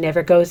taxis. She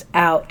never goes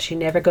out. She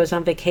never goes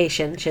on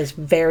vacation. She has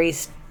very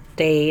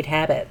staid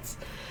habits.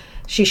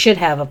 She should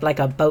have a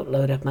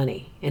boatload of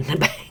money in the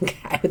bank,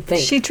 I would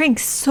think. She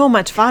drinks so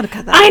much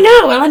vodka, though. I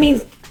know. Well, I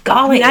mean,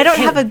 golly. I don't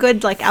have a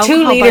good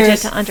alcohol budget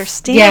to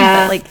understand.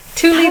 Yeah, but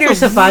 2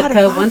 liters of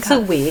vodka once a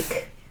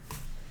week.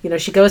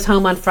 She goes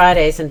home on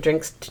Fridays and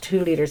drinks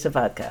 2 liters of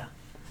vodka.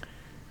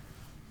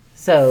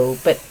 So,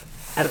 but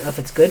I don't know if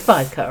it's good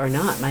vodka or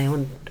not. My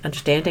own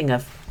understanding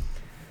of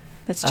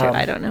that's true.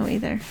 I don't know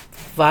either.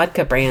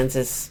 Vodka brands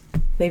is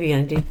maybe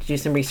I need to do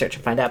some research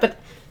and find out. But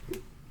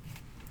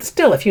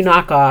still, if you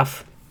knock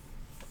off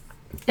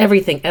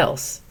everything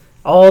else,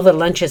 all the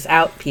lunches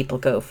out people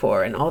go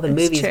for, and all the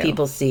movies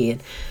people see,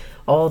 and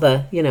all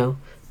the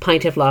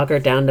pint of lager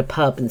down the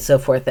pub and so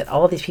forth that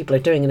all these people are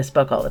doing in this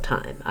book all the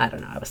time. I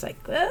don't know. I was like,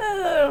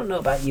 I don't know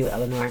about you,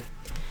 Eleanor,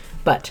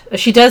 but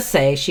she does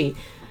say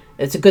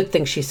it's a good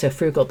thing she's so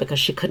frugal because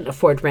she couldn't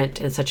afford rent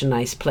in such a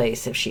nice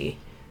place if she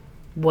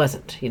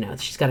wasn't.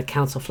 She's got a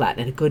council flat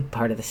in a good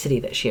part of the city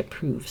that she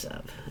approves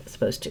of, as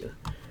opposed to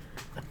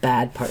a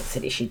bad part of the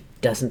city she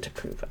doesn't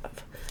approve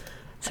of.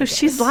 So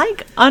she's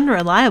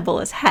unreliable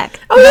as heck.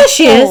 Oh yeah,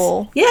 she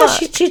is.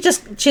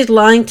 Yeah, she's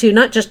lying to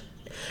not just.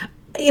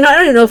 I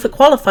don't even know if it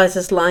qualifies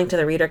as lying to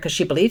the reader because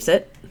she believes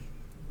it.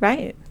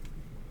 Right.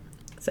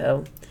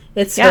 So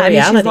it's her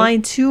reality. She's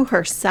lying to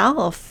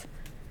herself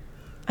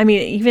I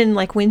mean, even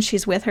like when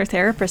she's with her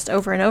therapist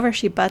over and over,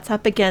 she butts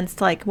up against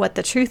like what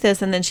the truth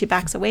is, and then she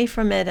backs away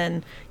from it,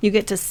 and you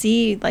get to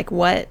see like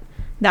what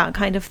that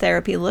kind of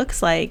therapy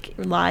looks like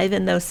live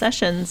in those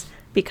sessions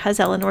because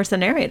Eleanor's the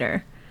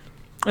narrator.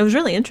 It was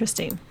really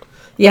interesting.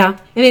 Yeah.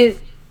 I mean,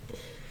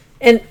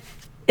 and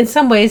in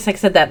some ways, like I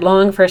said, that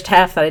long first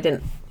half that I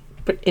didn't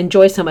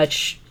enjoy so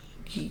much,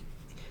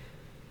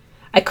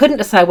 I couldn't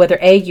decide whether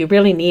A, you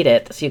really need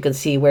it so you can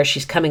see where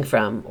she's coming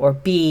from, or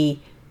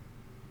B,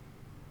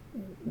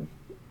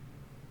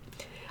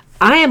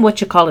 I am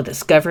what you call a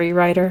discovery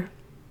writer.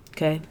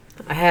 Okay.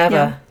 I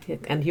have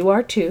and you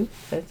are too.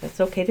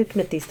 That's okay to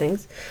admit these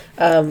things.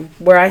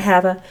 Where I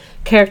have a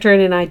character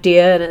and an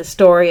idea and a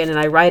story, and then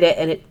I write it,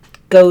 and it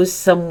goes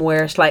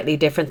somewhere slightly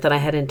different than I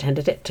had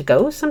intended it to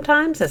go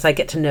sometimes as I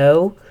get to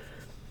know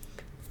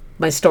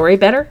my story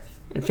better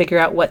and figure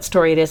out what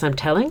story it is I'm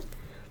telling.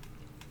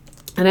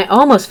 And I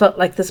almost felt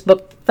like this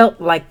book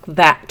felt like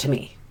that to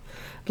me.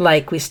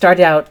 Like we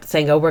started out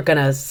saying, oh, we're going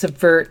to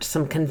subvert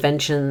some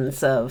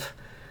conventions of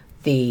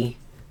the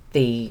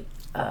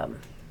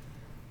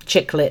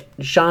chick lit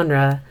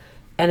genre,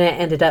 and it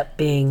ended up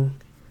being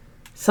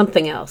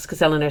something else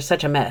because Eleanor's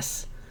such a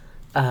mess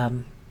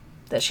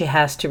that she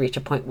has to reach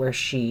a point where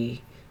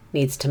she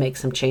needs to make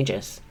some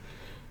changes.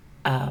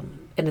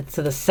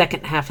 So the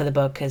second half of the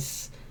book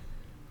is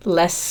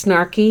less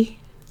snarky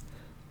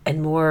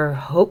and more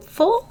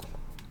hopeful,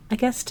 I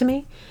guess, to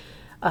me.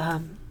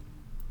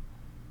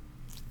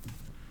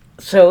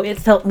 So it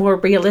felt more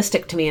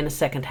realistic to me in the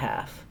second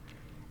half,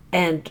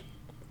 and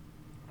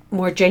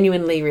more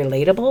genuinely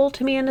relatable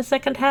to me in the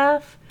second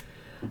half,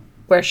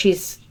 where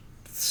she's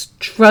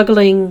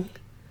struggling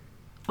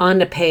on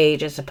the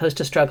page as opposed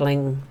to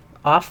struggling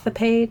off the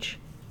page,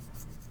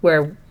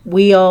 where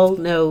we all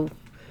know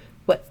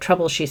what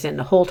trouble she's in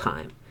the whole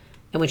time.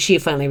 And when she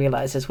finally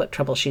realizes what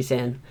trouble she's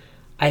in,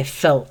 I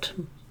felt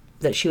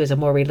that she was a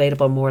more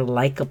relatable, more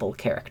likable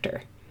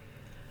character.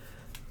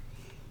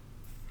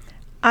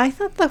 I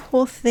thought the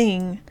whole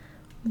thing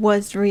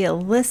was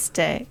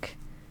realistic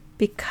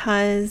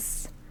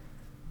because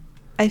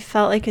I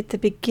felt like at the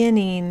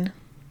beginning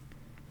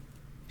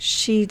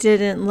she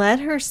didn't let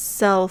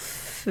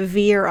herself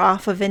veer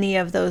off of any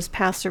of those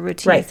past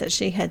routines that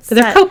she had set.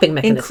 They're coping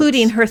mechanisms.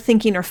 Including her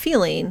thinking or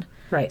feeling.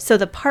 Right. So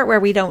the part where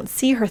we don't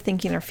see her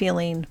thinking or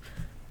feeling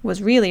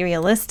was really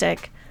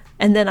realistic.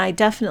 And then I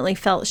definitely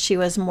felt she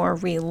was more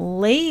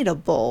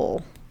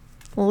relatable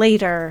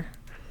later.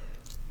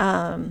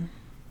 And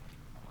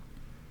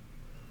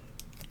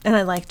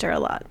I liked her a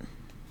lot.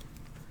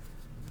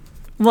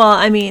 Well,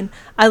 I mean,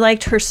 I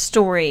liked her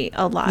story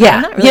a lot. Yeah.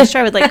 I'm not really sure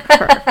I would like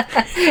her.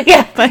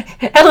 Yeah, but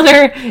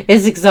Eleanor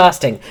is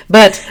exhausting.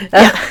 But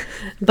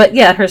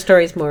her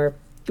story's more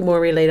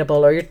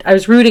relatable. I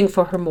was rooting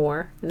for her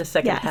more in the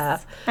second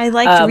half. I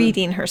liked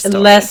reading her story.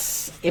 And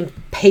less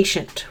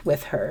impatient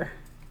with her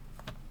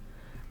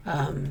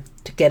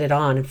to get it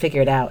on and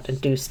figure it out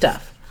and do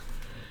stuff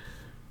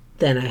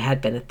than I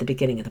had been at the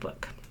beginning of the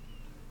book.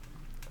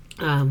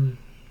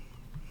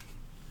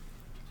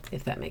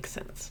 If that makes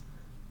sense.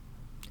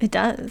 It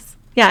does.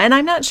 Yeah, and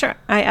I'm not sure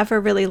I ever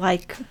really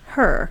like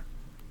her.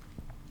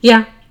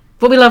 Yeah,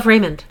 but we love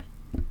Raymond.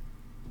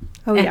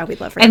 Oh, yeah, we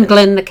love Raymond. And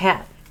Glenn the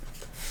cat.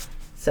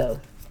 So,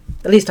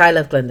 at least I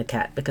love Glenn the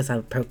cat because I'm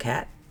a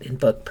pro-cat in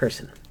book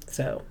person.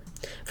 So,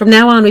 from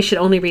now on, we should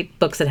only read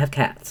books that have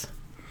cats.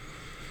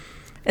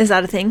 Is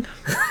that a thing?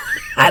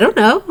 I don't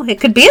know.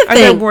 It could be a thing. Are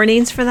there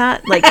warnings for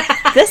that? Like,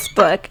 this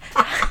book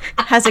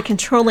has a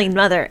controlling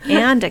mother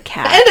and a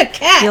cat. And a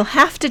cat. You'll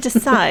have to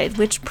decide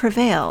which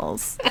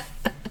prevails.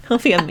 It'll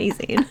be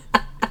amazing.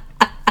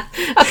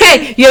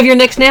 Okay, you have your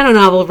next Nano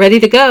novel ready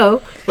to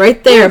go.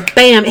 Right there.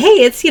 Bam.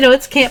 Hey, it's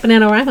Camp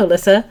NaNoWriMo,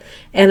 Alyssa.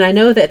 And I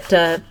know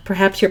that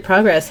perhaps your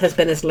progress has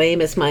been as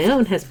lame as my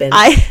own has been.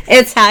 I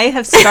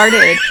have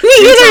started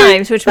 3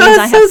 times, which means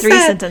I have 3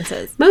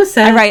 sentences. Most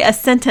sad. I write a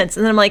sentence,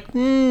 and then I'm like,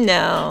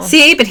 no.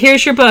 See, but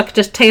here's your book,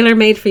 just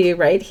tailor-made for you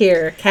right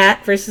here.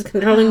 Cat versus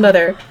controlling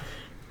mother.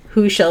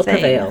 Who shall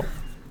prevail?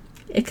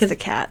 It's the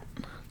cat.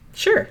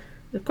 Sure.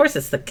 Of course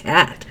it's the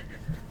cat.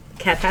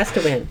 The cat has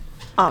to win.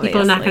 Obviously.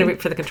 People are not going to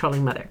root for the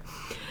controlling mother.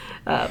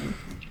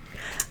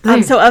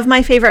 So of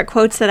my favorite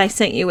quotes that I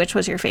sent you, which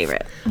was your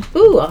favorite?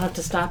 Ooh, I'll have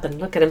to stop and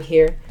look at them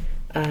here.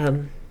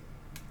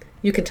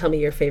 You can tell me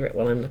your favorite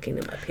while I'm looking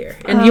them up here.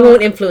 And you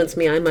won't influence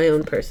me. I'm my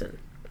own person.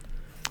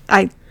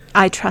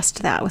 I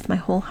trust that with my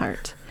whole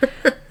heart.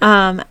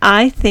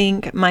 I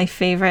think my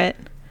favorite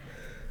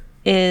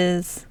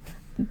is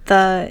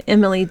the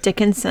Emily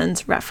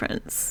Dickinson's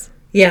reference.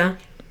 Yeah.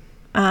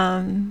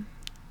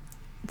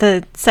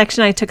 The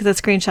section I took the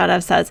screenshot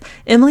of says,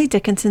 Emily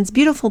Dickinson's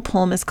beautiful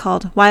poem is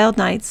called Wild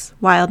Nights,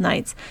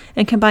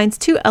 and combines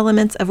 2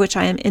 elements of which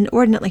I am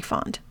inordinately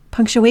fond,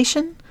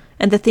 punctuation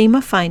and the theme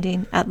of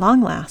finding, at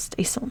long last,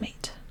 a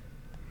soulmate.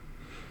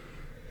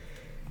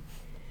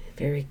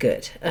 Very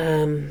good.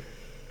 Oh,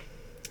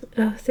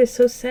 they're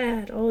so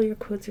sad. All your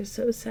quotes are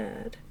so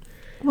sad.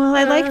 Well,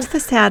 I liked the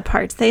sad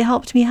parts. They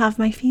helped me have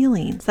my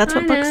feelings. That's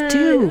what books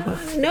do.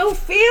 No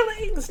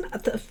feelings,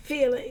 not the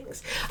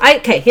feelings.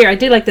 Okay, here, I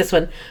do like this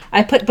one.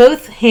 I put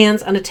both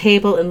hands on a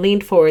table and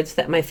leaned forward so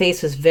that my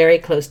face was very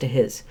close to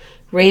his.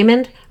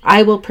 Raymond,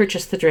 I will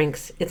purchase the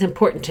drinks. It's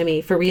important to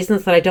me for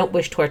reasons that I don't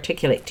wish to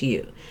articulate to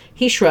you.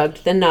 He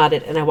shrugged, then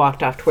nodded, and I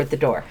walked off toward the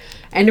door.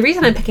 And the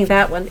reason I'm picking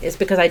that one is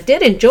because I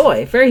did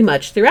enjoy very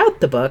much throughout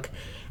the book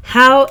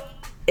how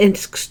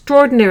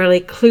extraordinarily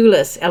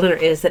clueless Eleanor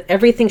is, that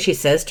everything she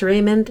says to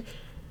Raymond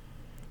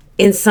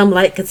in some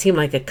light could seem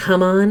like a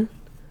come on.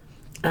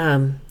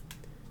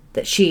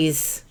 That she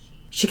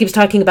keeps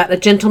talking about a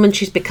gentleman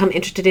she's become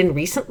interested in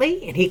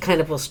recently, and he kind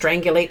of will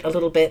strangulate a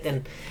little bit,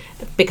 and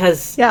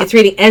because it's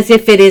reading as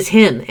if it is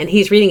him, and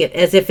he's reading it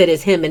as if it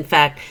is him. In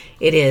fact,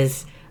 it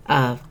is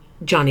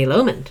Johnny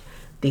Lomond,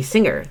 the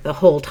singer, the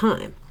whole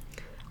time.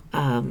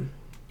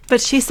 But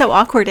she's so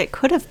awkward, it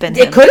could have been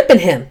him. It could have been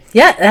him.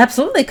 Yeah, it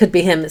absolutely could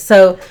be him.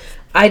 So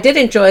I did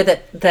enjoy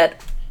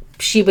that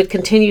she would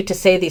continue to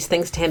say these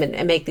things to him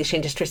and make these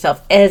changes to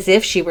herself as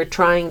if she were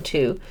trying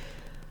to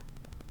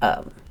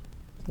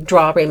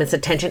draw Raymond's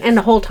attention. And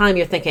the whole time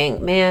you're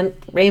thinking, man,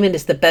 Raymond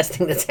is the best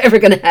thing that's ever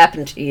going to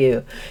happen to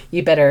you.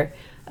 You better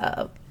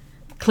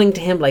cling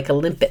to him like a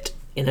limpet,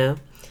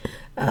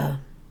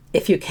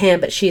 if you can.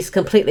 But she's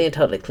completely and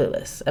totally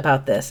clueless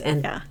about this,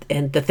 and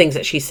the things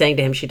that she's saying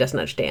to him she doesn't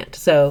understand.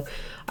 So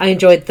I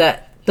enjoyed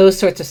those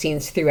sorts of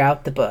scenes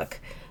throughout the book,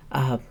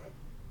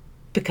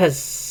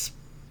 because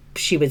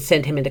she would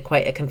send him into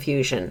quite a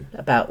confusion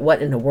about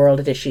what in the world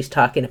it is she's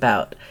talking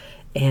about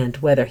and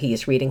whether he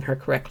is reading her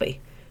correctly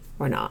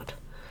or not.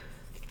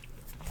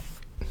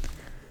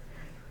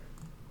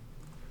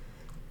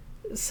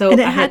 So and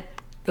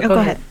go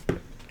ahead.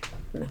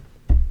 No.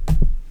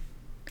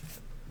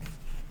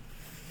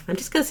 I'm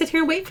just going to sit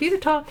here and wait for you to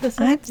talk.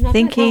 I'm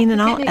thinking,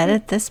 and I'll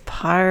edit this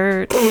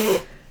part.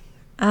 What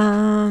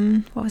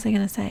was I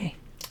going to say?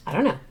 I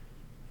don't know.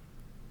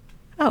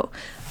 Oh,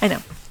 I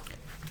know.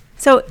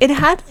 So it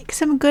had like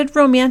some good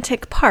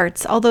romantic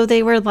parts, although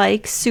they were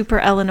like super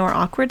Eleanor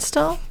awkward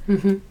still.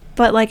 Mm-hmm.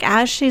 But like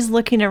as she's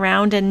looking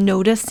around and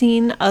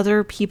noticing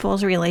other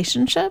people's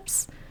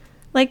relationships,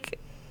 like,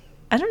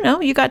 I don't know,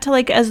 you got to,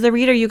 like, as the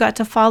reader, you got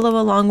to follow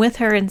along with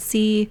her and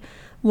see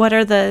what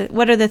are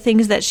the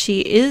things that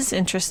she is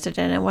interested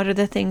in, and what are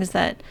the things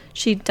that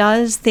she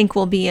does think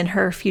will be in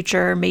her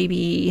future,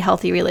 maybe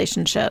healthy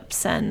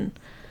relationships. And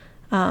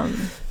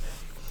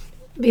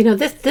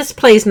this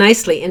plays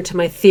nicely into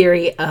my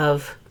theory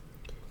of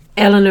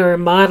Eleanor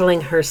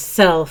modeling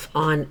herself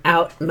on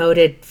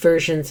outmoded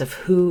versions of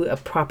who a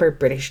proper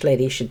British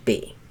lady should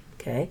be.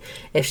 Okay,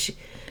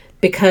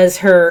 because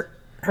her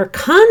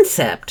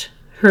concept,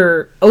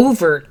 her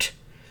overt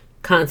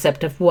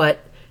concept of what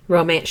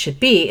romance should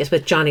be is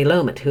with Johnny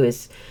Lomond, who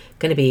is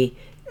going to be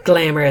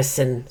glamorous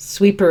and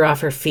sweep her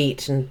off her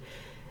feet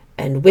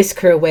and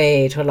whisk her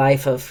away to a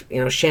life of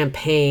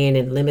champagne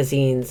and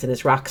limousines and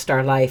his rock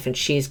star life, and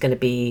she's going to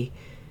be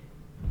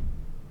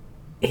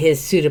his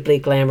suitably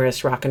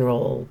glamorous rock and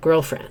roll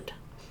girlfriend,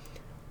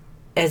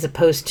 as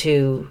opposed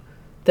to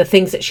the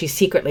things that she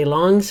secretly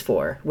longs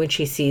for when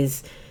she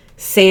sees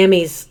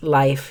Sammy's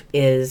life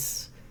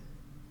is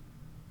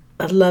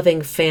a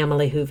loving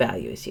family who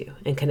values you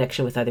and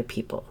connection with other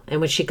people.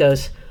 And when she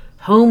goes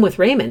home with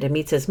Raymond and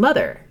meets his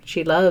mother,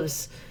 she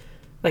loves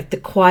like the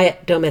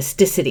quiet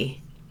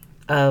domesticity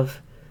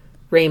of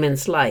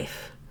Raymond's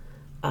life,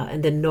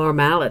 and the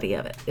normality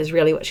of it is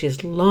really what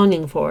she's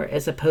longing for,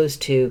 as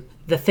opposed to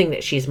the thing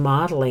that she's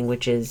modeling,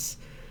 which is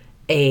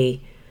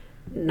a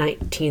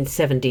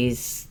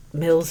 1970s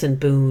Mills and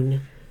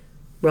Boone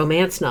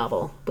romance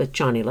novel with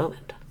Johnny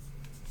Lomond.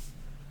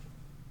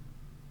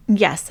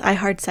 Yes, I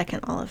hard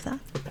second all of that.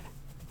 Okay,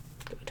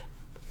 good.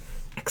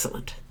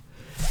 Excellent.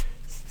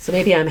 So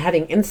maybe I'm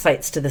having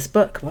insights to this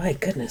book. My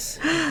goodness.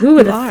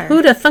 Who'd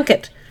have thunk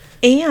it?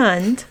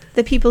 And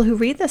the people who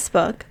read this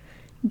book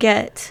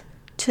get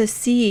to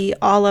see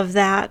all of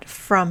that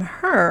from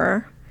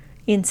her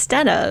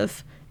instead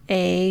of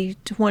a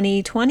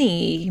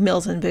 2020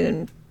 Mills and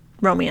Boone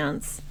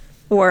romance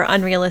or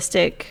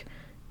unrealistic,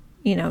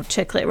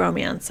 chick lit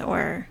romance,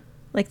 or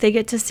like they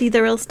get to see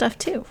the real stuff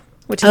too,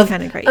 which is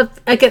kind of great.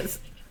 I guess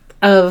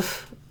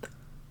of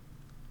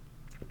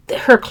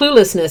her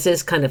cluelessness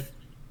is kind of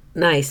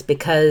nice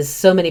because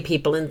so many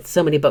people in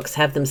so many books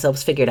have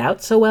themselves figured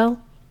out so well.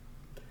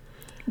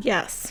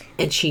 Yes.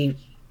 And she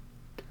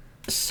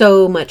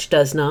so much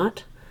does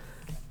not.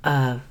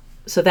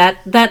 So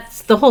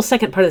that's the whole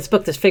second part of this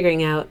book, is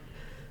figuring out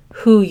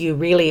who you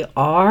really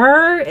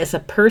are as a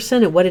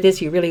person and what it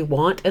is you really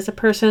want as a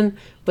person,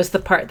 was the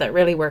part that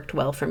really worked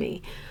well for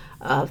me.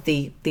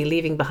 The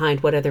leaving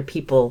behind what other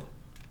people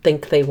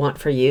think they want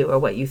for you or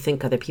what you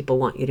think other people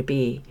want you to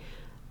be,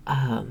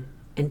 and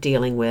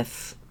dealing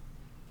with,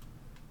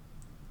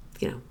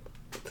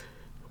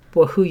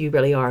 who you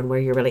really are and where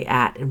you're really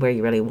at and where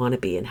you really want to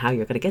be and how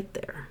you're going to get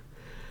there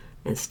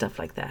and stuff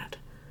like that.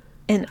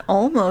 And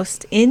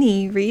almost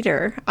any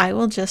reader, I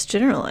will just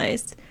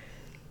generalize,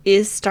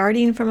 is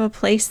starting from a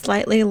place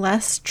slightly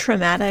less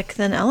traumatic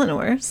than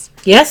Eleanor's.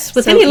 Yes,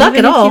 with any luck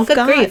at all. Good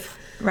grief.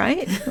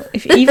 Right?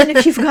 Even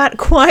if you've got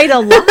quite a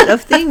lot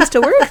of things to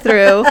work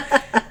through,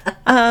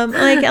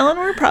 like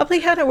Eleanor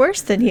probably had it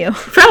worse than you.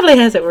 Probably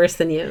has it worse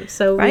than you.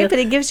 So right, but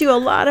it gives you a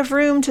lot of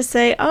room to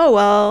say, oh,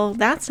 well,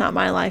 that's not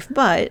my life,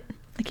 but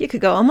like you could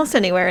go almost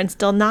anywhere and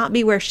still not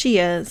be where she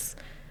is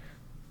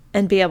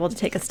and be able to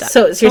take a step.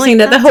 So you're saying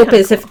that the hope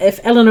is cool. if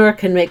Eleanor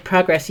can make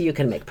progress, you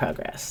can make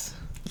progress.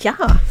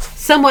 Yeah.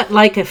 Somewhat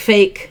like a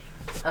fake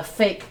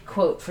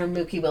quote from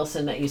Mookie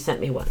Wilson that you sent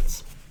me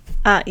once.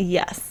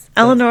 Yes.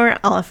 Eleanor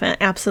Oliphant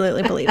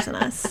absolutely believes in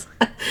us.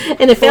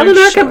 And if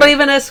Eleanor can believe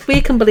in us, we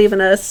can believe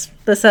in us,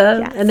 Lissa,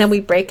 yes. And then we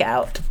break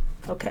out.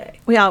 Okay.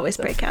 We always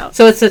break out.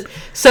 So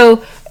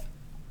so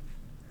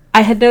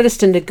I had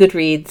noticed in the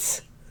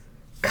Goodreads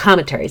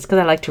commentaries, because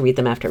I like to read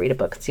them after I read a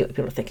book and see what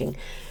people are thinking.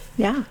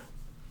 Yeah.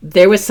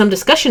 There was some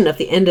discussion of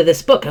the end of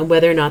this book and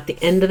whether or not the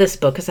end of this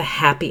book is a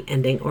happy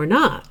ending or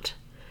not.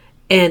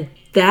 And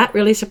that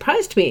really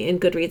surprised me in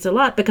Goodreads a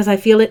lot because I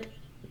feel it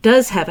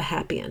does have a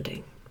happy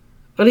ending.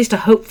 Or at least a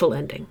hopeful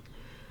ending.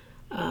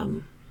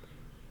 Now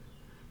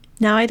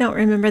I don't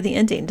remember the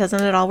ending.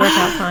 Doesn't it all work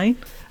out fine?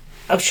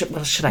 Oh,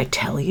 should I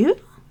tell you?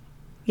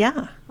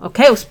 Yeah.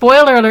 Okay, well,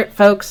 spoiler alert,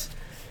 folks.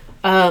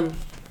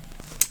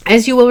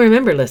 As you will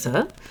remember,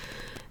 Lissa,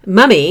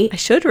 Mummy... I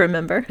should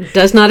remember.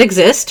 ...does not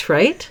exist,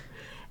 right?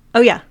 Oh,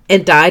 yeah.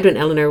 And died when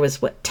Eleanor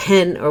was,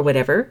 10 or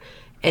whatever.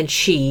 And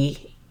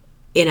she,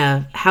 in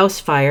a house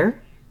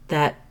fire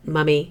that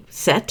Mummy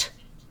set...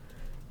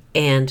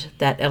 and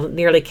that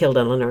nearly killed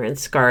Eleanor and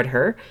scarred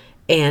her,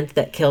 and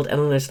that killed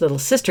Eleanor's little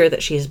sister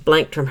that she's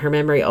blanked from her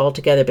memory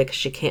altogether because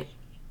she can't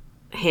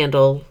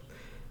handle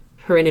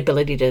her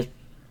inability to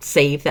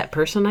save that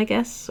person, I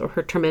guess, or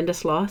her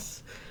tremendous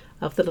loss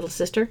of the little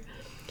sister,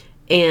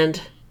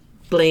 and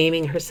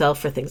blaming herself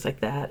for things like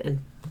that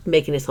and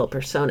making this whole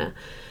persona.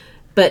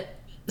 But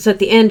so at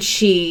the end,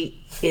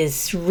 she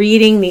is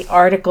reading the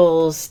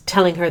articles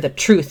telling her the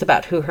truth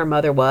about who her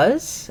mother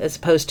was, as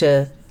opposed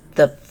to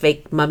the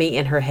fake mummy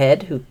in her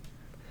head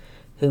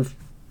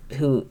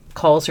who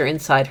calls her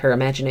inside her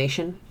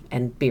imagination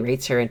and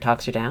berates her and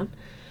talks her down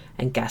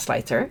and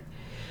gaslights her.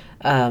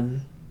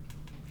 And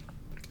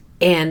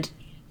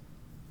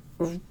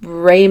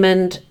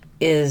Raymond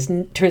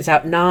turns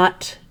out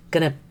not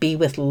going to be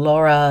with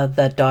Laura,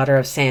 the daughter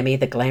of Sammy,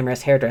 the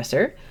glamorous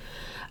hairdresser,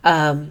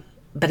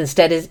 but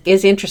instead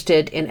is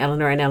interested in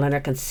Eleanor, and Eleanor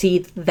can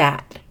see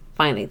that,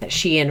 finally, that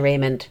she and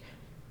Raymond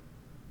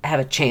have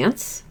a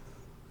chance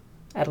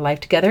at a life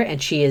together,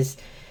 and she is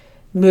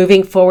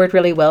moving forward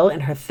really well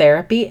in her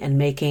therapy and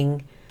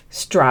making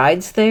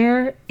strides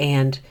there,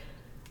 and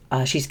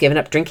she's given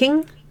up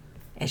drinking,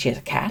 and she has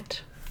a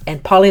cat,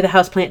 and Polly the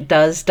houseplant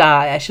does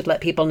die. I should let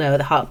people know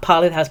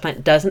Polly the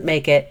houseplant doesn't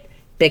make it.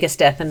 Biggest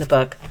death in the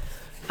book.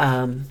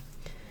 But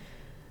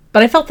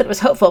I felt that it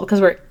was hopeful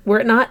because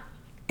we're not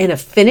in a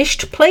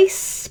finished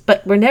place,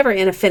 but we're never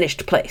in a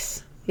finished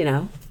place, you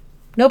know?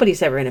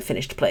 Nobody's ever in a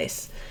finished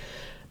place.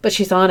 But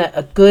she's on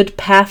a good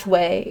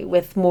pathway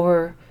with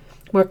more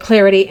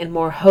clarity and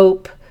more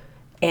hope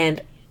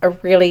and a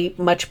really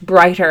much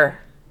brighter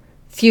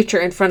future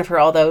in front of her,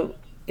 although,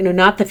 you know,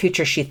 not the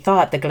future she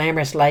thought, the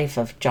glamorous life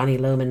of Johnny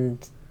Lohman.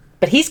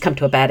 But he's come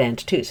to a bad end,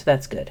 too, so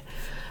that's good.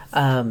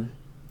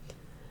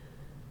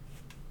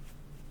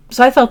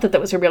 So I felt that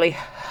was a really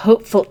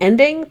hopeful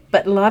ending,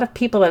 but a lot of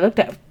people I looked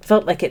at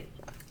felt like it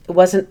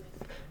wasn't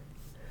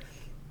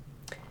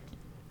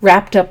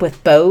wrapped up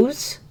with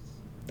bows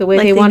the way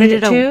they wanted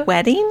it to. A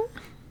wedding?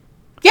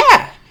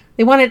 Yeah.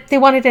 They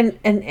wanted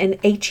an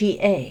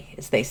HEA,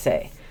 as they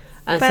say,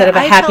 instead of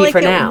a happy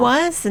for now. It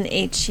was an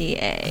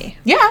HEA.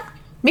 Yeah,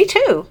 me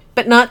too.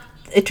 But not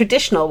a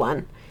traditional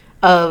one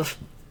of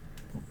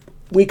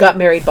we got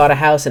married, bought a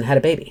house, and had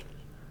a baby.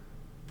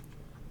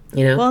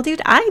 You know? Well,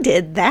 dude, I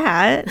did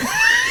that.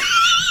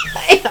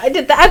 I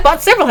did that. I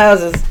bought several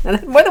houses and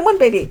had more than one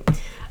baby.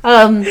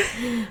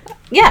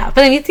 Yeah,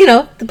 but I mean, you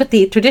know, but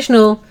the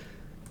traditional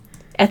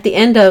at the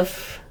end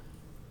of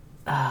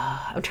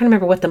I'm trying to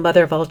remember what the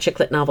mother of all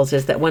chicklet novels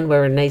is, that one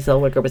where Renee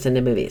Zellweger was in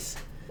the movies.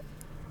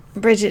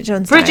 Bridget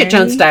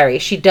Jones' Diary.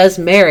 She does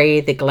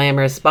marry the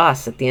glamorous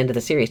boss at the end of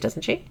the series,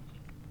 doesn't she?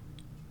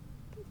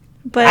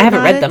 But I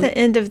haven't read them. Not at the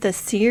end of the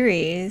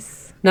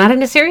series. Not in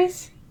the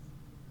series?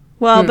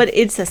 Well, but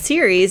it's a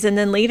series, and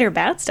then later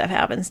bad stuff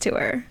happens to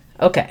her.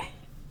 Okay.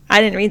 I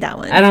didn't read that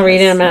one. I don't read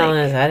them.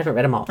 I haven't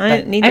read them all. I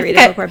didn't need to read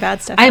a book where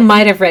bad stuff I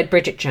might have read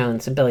Bridget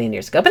Jones a billion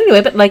years ago. But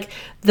anyway, like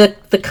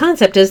the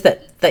concept is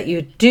that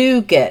you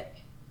do get,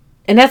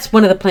 and that's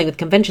one of the playing with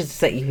conventions, is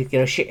that you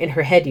know, in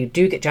her head you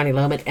do get Johnny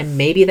Lohman, and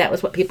maybe that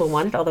was what people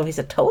wanted, although he's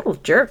a total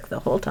jerk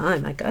the whole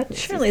time. My goodness.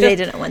 Surely they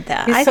didn't want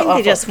that. I think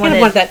they just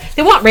wanted that.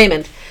 They want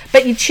Raymond,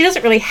 but she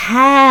doesn't really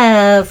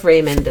have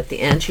Raymond at the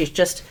end. She's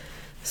just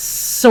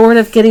sort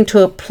of getting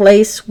to a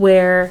place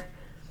where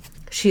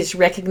she's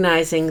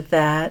recognizing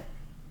that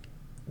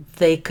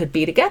they could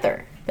be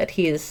together, that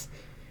he is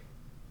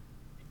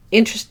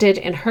interested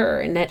in her,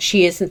 and that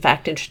she is in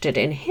fact interested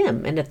in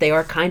him, and that they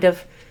are kind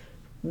of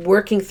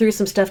working through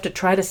some stuff to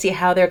try to see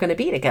how they're going to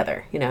be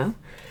together, But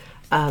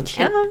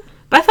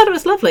I thought it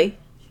was lovely.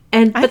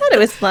 I thought it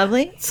was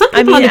lovely. Some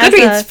people on the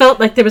Goodreads felt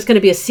like there was going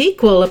to be a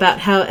sequel about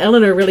how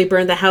Eleanor really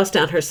burned the house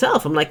down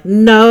herself. I'm like,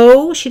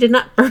 no, she did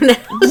not burn the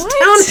house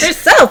down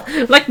herself.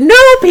 I'm like,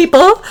 no,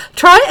 people,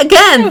 try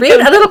again. Read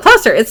a little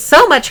closer. It's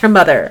so much her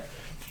mother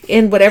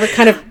in whatever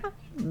kind of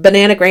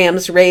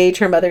bananagrams rage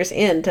her mother's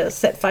in to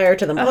set fire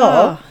to them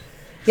all.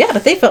 Yeah,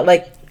 but they felt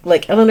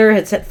like Eleanor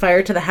had set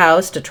fire to the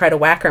house to try to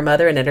whack her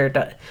mother, and then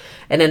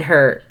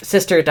her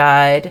sister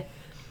died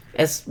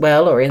as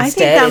well, or instead.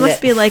 I think that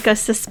must be like a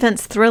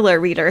suspense thriller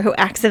reader who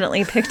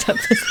accidentally picked up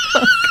this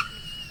book.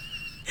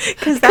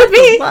 Because that's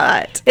a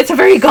lot. It's a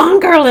very Gone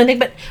Girl ending,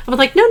 but I was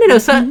like, no.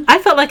 So I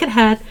felt like it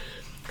had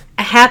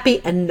a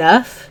happy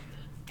enough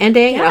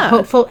ending, and a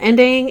hopeful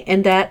ending,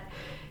 and that,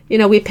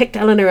 we picked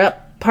Eleanor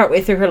up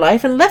partway through her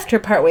life and left her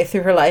partway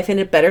through her life in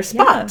a better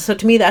spot. Yeah. So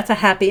to me, that's a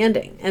happy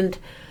ending. And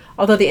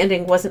although the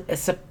ending wasn't a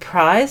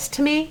surprise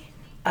to me,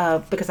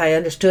 because I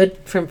understood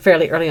from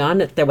fairly early on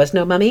that there was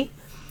no mummy.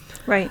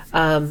 Right.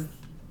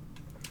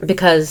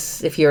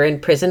 Because if you're in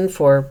prison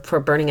for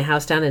burning a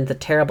house down and the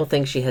terrible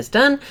things she has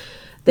done,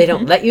 they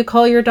don't let you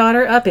call your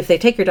daughter up. If they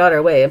take your daughter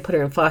away and put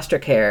her in foster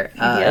care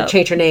and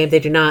change her name, they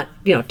do not,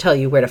 tell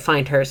you where to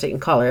find her so you can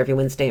call her every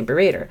Wednesday and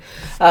berate her.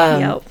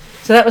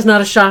 So that was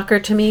not a shocker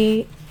to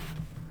me.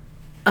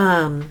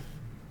 But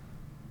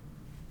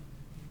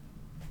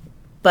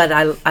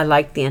I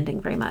liked the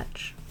ending very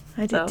much.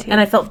 I did too. And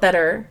I felt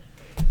better.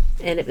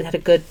 And it had a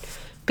good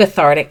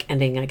cathartic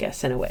ending, I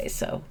guess, in a way.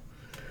 So,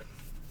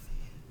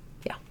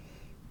 yeah.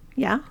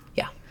 Yeah?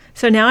 Yeah.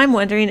 So now I'm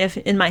wondering if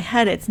in my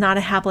head it's not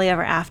a happily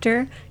ever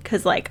after,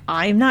 because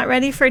I'm not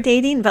ready for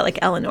dating, but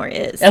Eleanor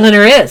is.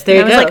 Eleanor is. There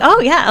you go. I was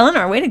oh yeah,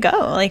 Eleanor, way to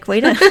go.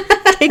 Way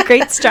to take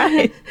great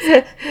strides.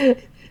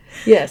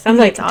 Yes. I'm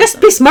awesome.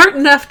 Just be smart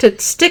enough to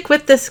stick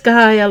with this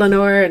guy,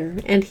 Eleanor,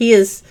 and he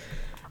is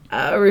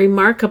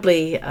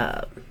remarkably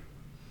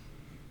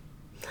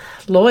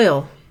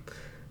loyal.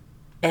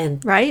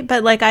 And right,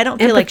 but I don't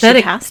feel like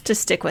she has to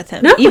stick with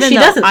him. No, even she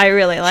though doesn't. I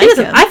really like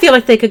him. I feel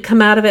like they could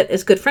come out of it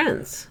as good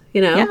friends.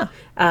 Yeah.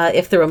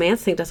 If the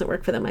romance thing doesn't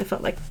work for them, I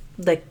felt like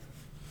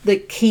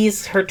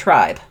he's her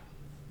tribe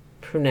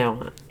from now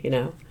on.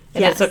 And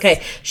it's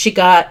okay. She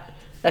got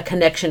a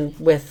connection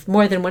with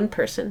more than one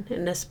person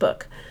in this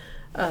book,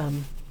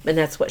 and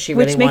that's what she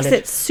really wanted. Which makes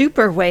it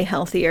super way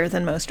healthier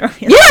than most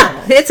romance.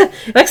 Yeah,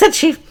 like I said,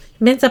 she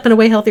ends up in a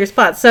way healthier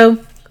spot.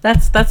 So.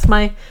 That's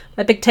my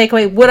big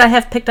takeaway. Would I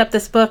have picked up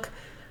this book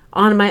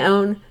on my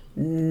own?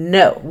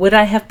 No. Would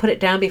I have put it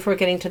down before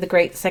getting to the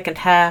great second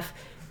half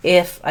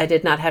if I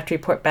did not have to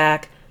report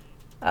back?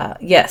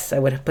 Yes, I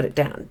would have put it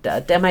down.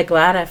 Am I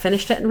glad I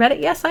finished it and read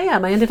it? Yes, I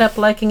am. I ended up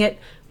liking it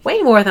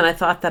way more than I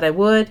thought that I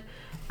would.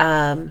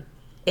 And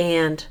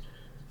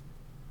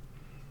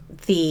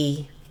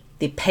the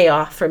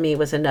payoff for me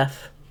was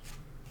enough.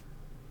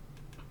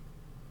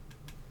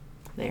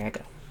 There I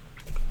go.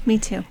 Me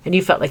too. And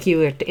you felt like you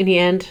were, in the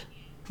end,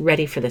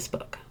 ready for this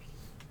book.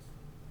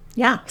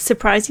 Yeah,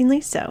 surprisingly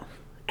so.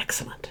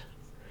 Excellent.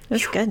 It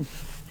was good.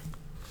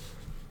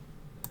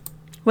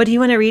 What do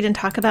you want to read and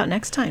talk about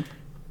next time?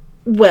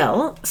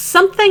 Well,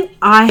 something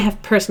I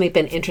have personally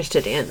been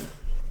interested in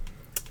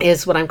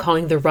is what I'm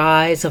calling the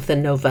rise of the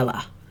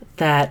novella.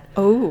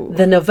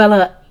 The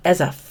novella as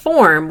a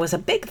form was a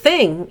big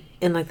thing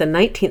in the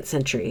 19th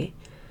century.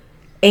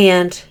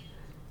 And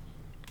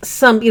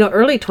some,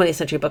 early 20th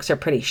century books are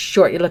pretty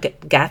short. You look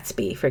at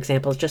Gatsby, for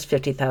example, just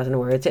 50,000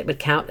 words. It would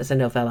count as a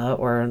novella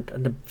or on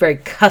the very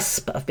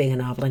cusp of being a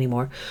novel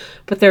anymore.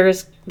 But there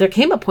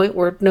came a point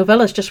where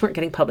novellas just weren't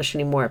getting published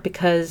anymore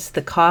because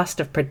the cost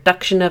of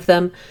production of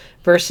them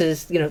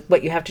versus,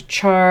 what you have to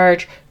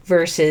charge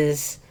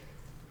versus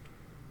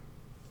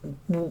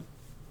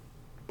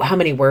how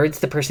many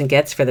words the person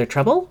gets for their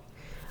trouble,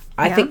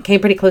 I think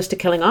came pretty close to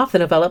killing off the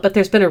novella. But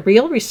there's been a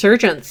real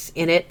resurgence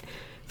in it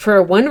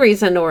for one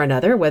reason or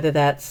another, whether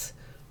that's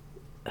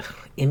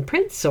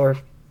imprints or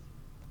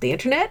the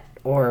internet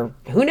or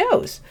who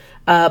knows.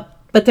 But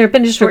there have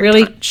been just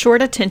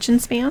short attention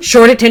spans.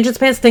 Short attention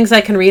spans, things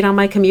I can read on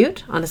my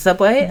commute on the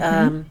subway.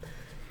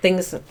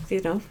 Things,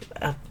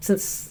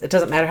 since it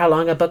doesn't matter how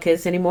long a book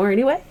is anymore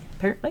anyway,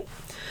 apparently.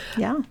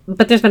 Yeah.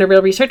 But there's been a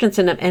real resurgence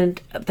in them,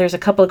 and there's a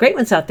couple of great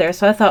ones out there.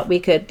 So I thought we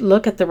could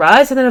look at the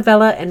rise of the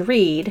novella and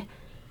read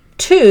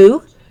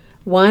two.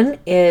 One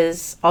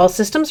is All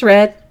Systems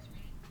Red,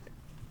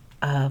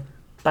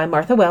 by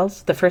Martha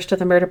Wells, the first of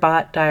the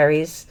Murderbot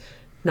Diaries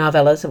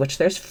novellas, of which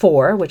there's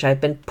 4, which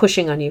I've been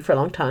pushing on you for a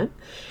long time,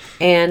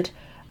 and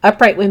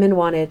Upright Women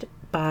Wanted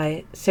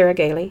by Sarah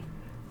Gailey,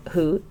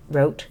 who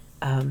wrote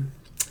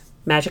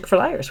Magic for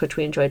Liars, which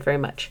we enjoyed very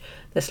much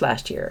this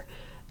last year,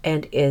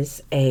 and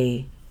is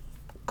a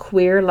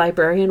queer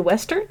librarian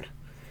Western.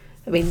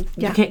 I mean,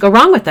 you can't go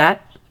wrong with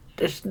that.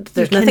 There's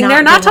nothing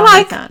there not to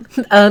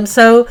like.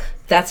 So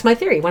that's my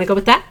theory. Want to go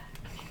with that?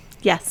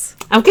 Yes.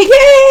 Okay,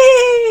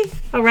 yay!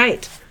 All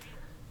right.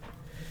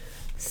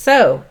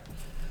 So,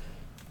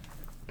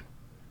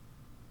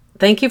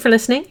 thank you for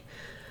listening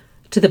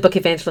to the Book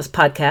Evangelist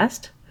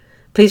podcast.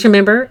 Please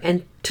remember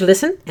to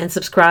listen and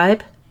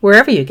subscribe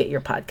wherever you get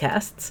your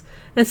podcasts.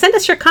 And send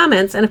us your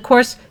comments and, of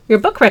course, your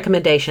book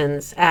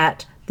recommendations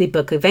at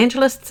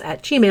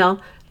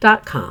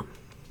thebookevangelists@gmail.com.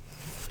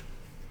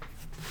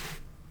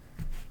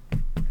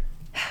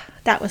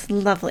 That was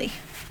lovely.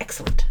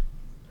 Excellent.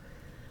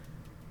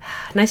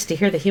 Nice to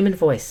hear the human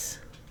voice.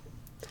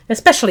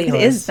 Especially yours.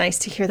 It is nice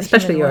to hear the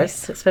human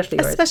voice. Especially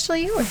yours.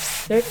 Especially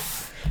yours.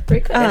 Very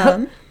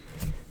good.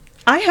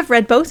 I have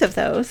read both of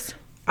those.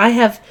 I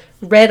have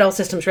read All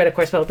Systems Red, of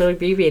course, but I'll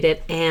reread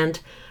it. And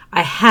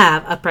I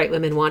have Upright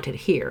Women Wanted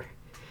here.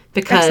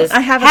 Because excellent.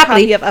 I have a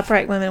copy of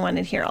Upright Women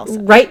Wanted here also.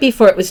 Right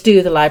before it was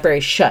due, the library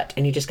shut,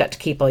 and you just got to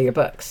keep all your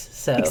books.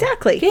 So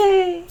exactly.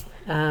 Yay!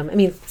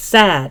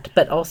 Sad,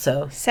 but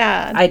also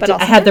sad. I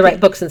had the right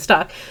books in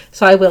stock,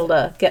 so I will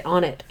get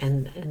on it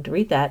and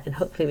read that, and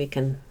hopefully we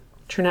can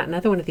turn out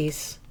another one of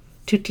these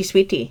tutti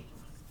sweetie.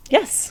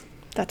 Yes,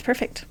 that's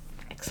perfect.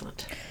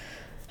 Excellent.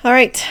 All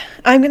right,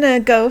 I'm gonna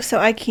go so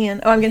I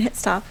can. Oh, I'm gonna hit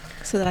stop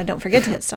so that I don't forget to hit stop.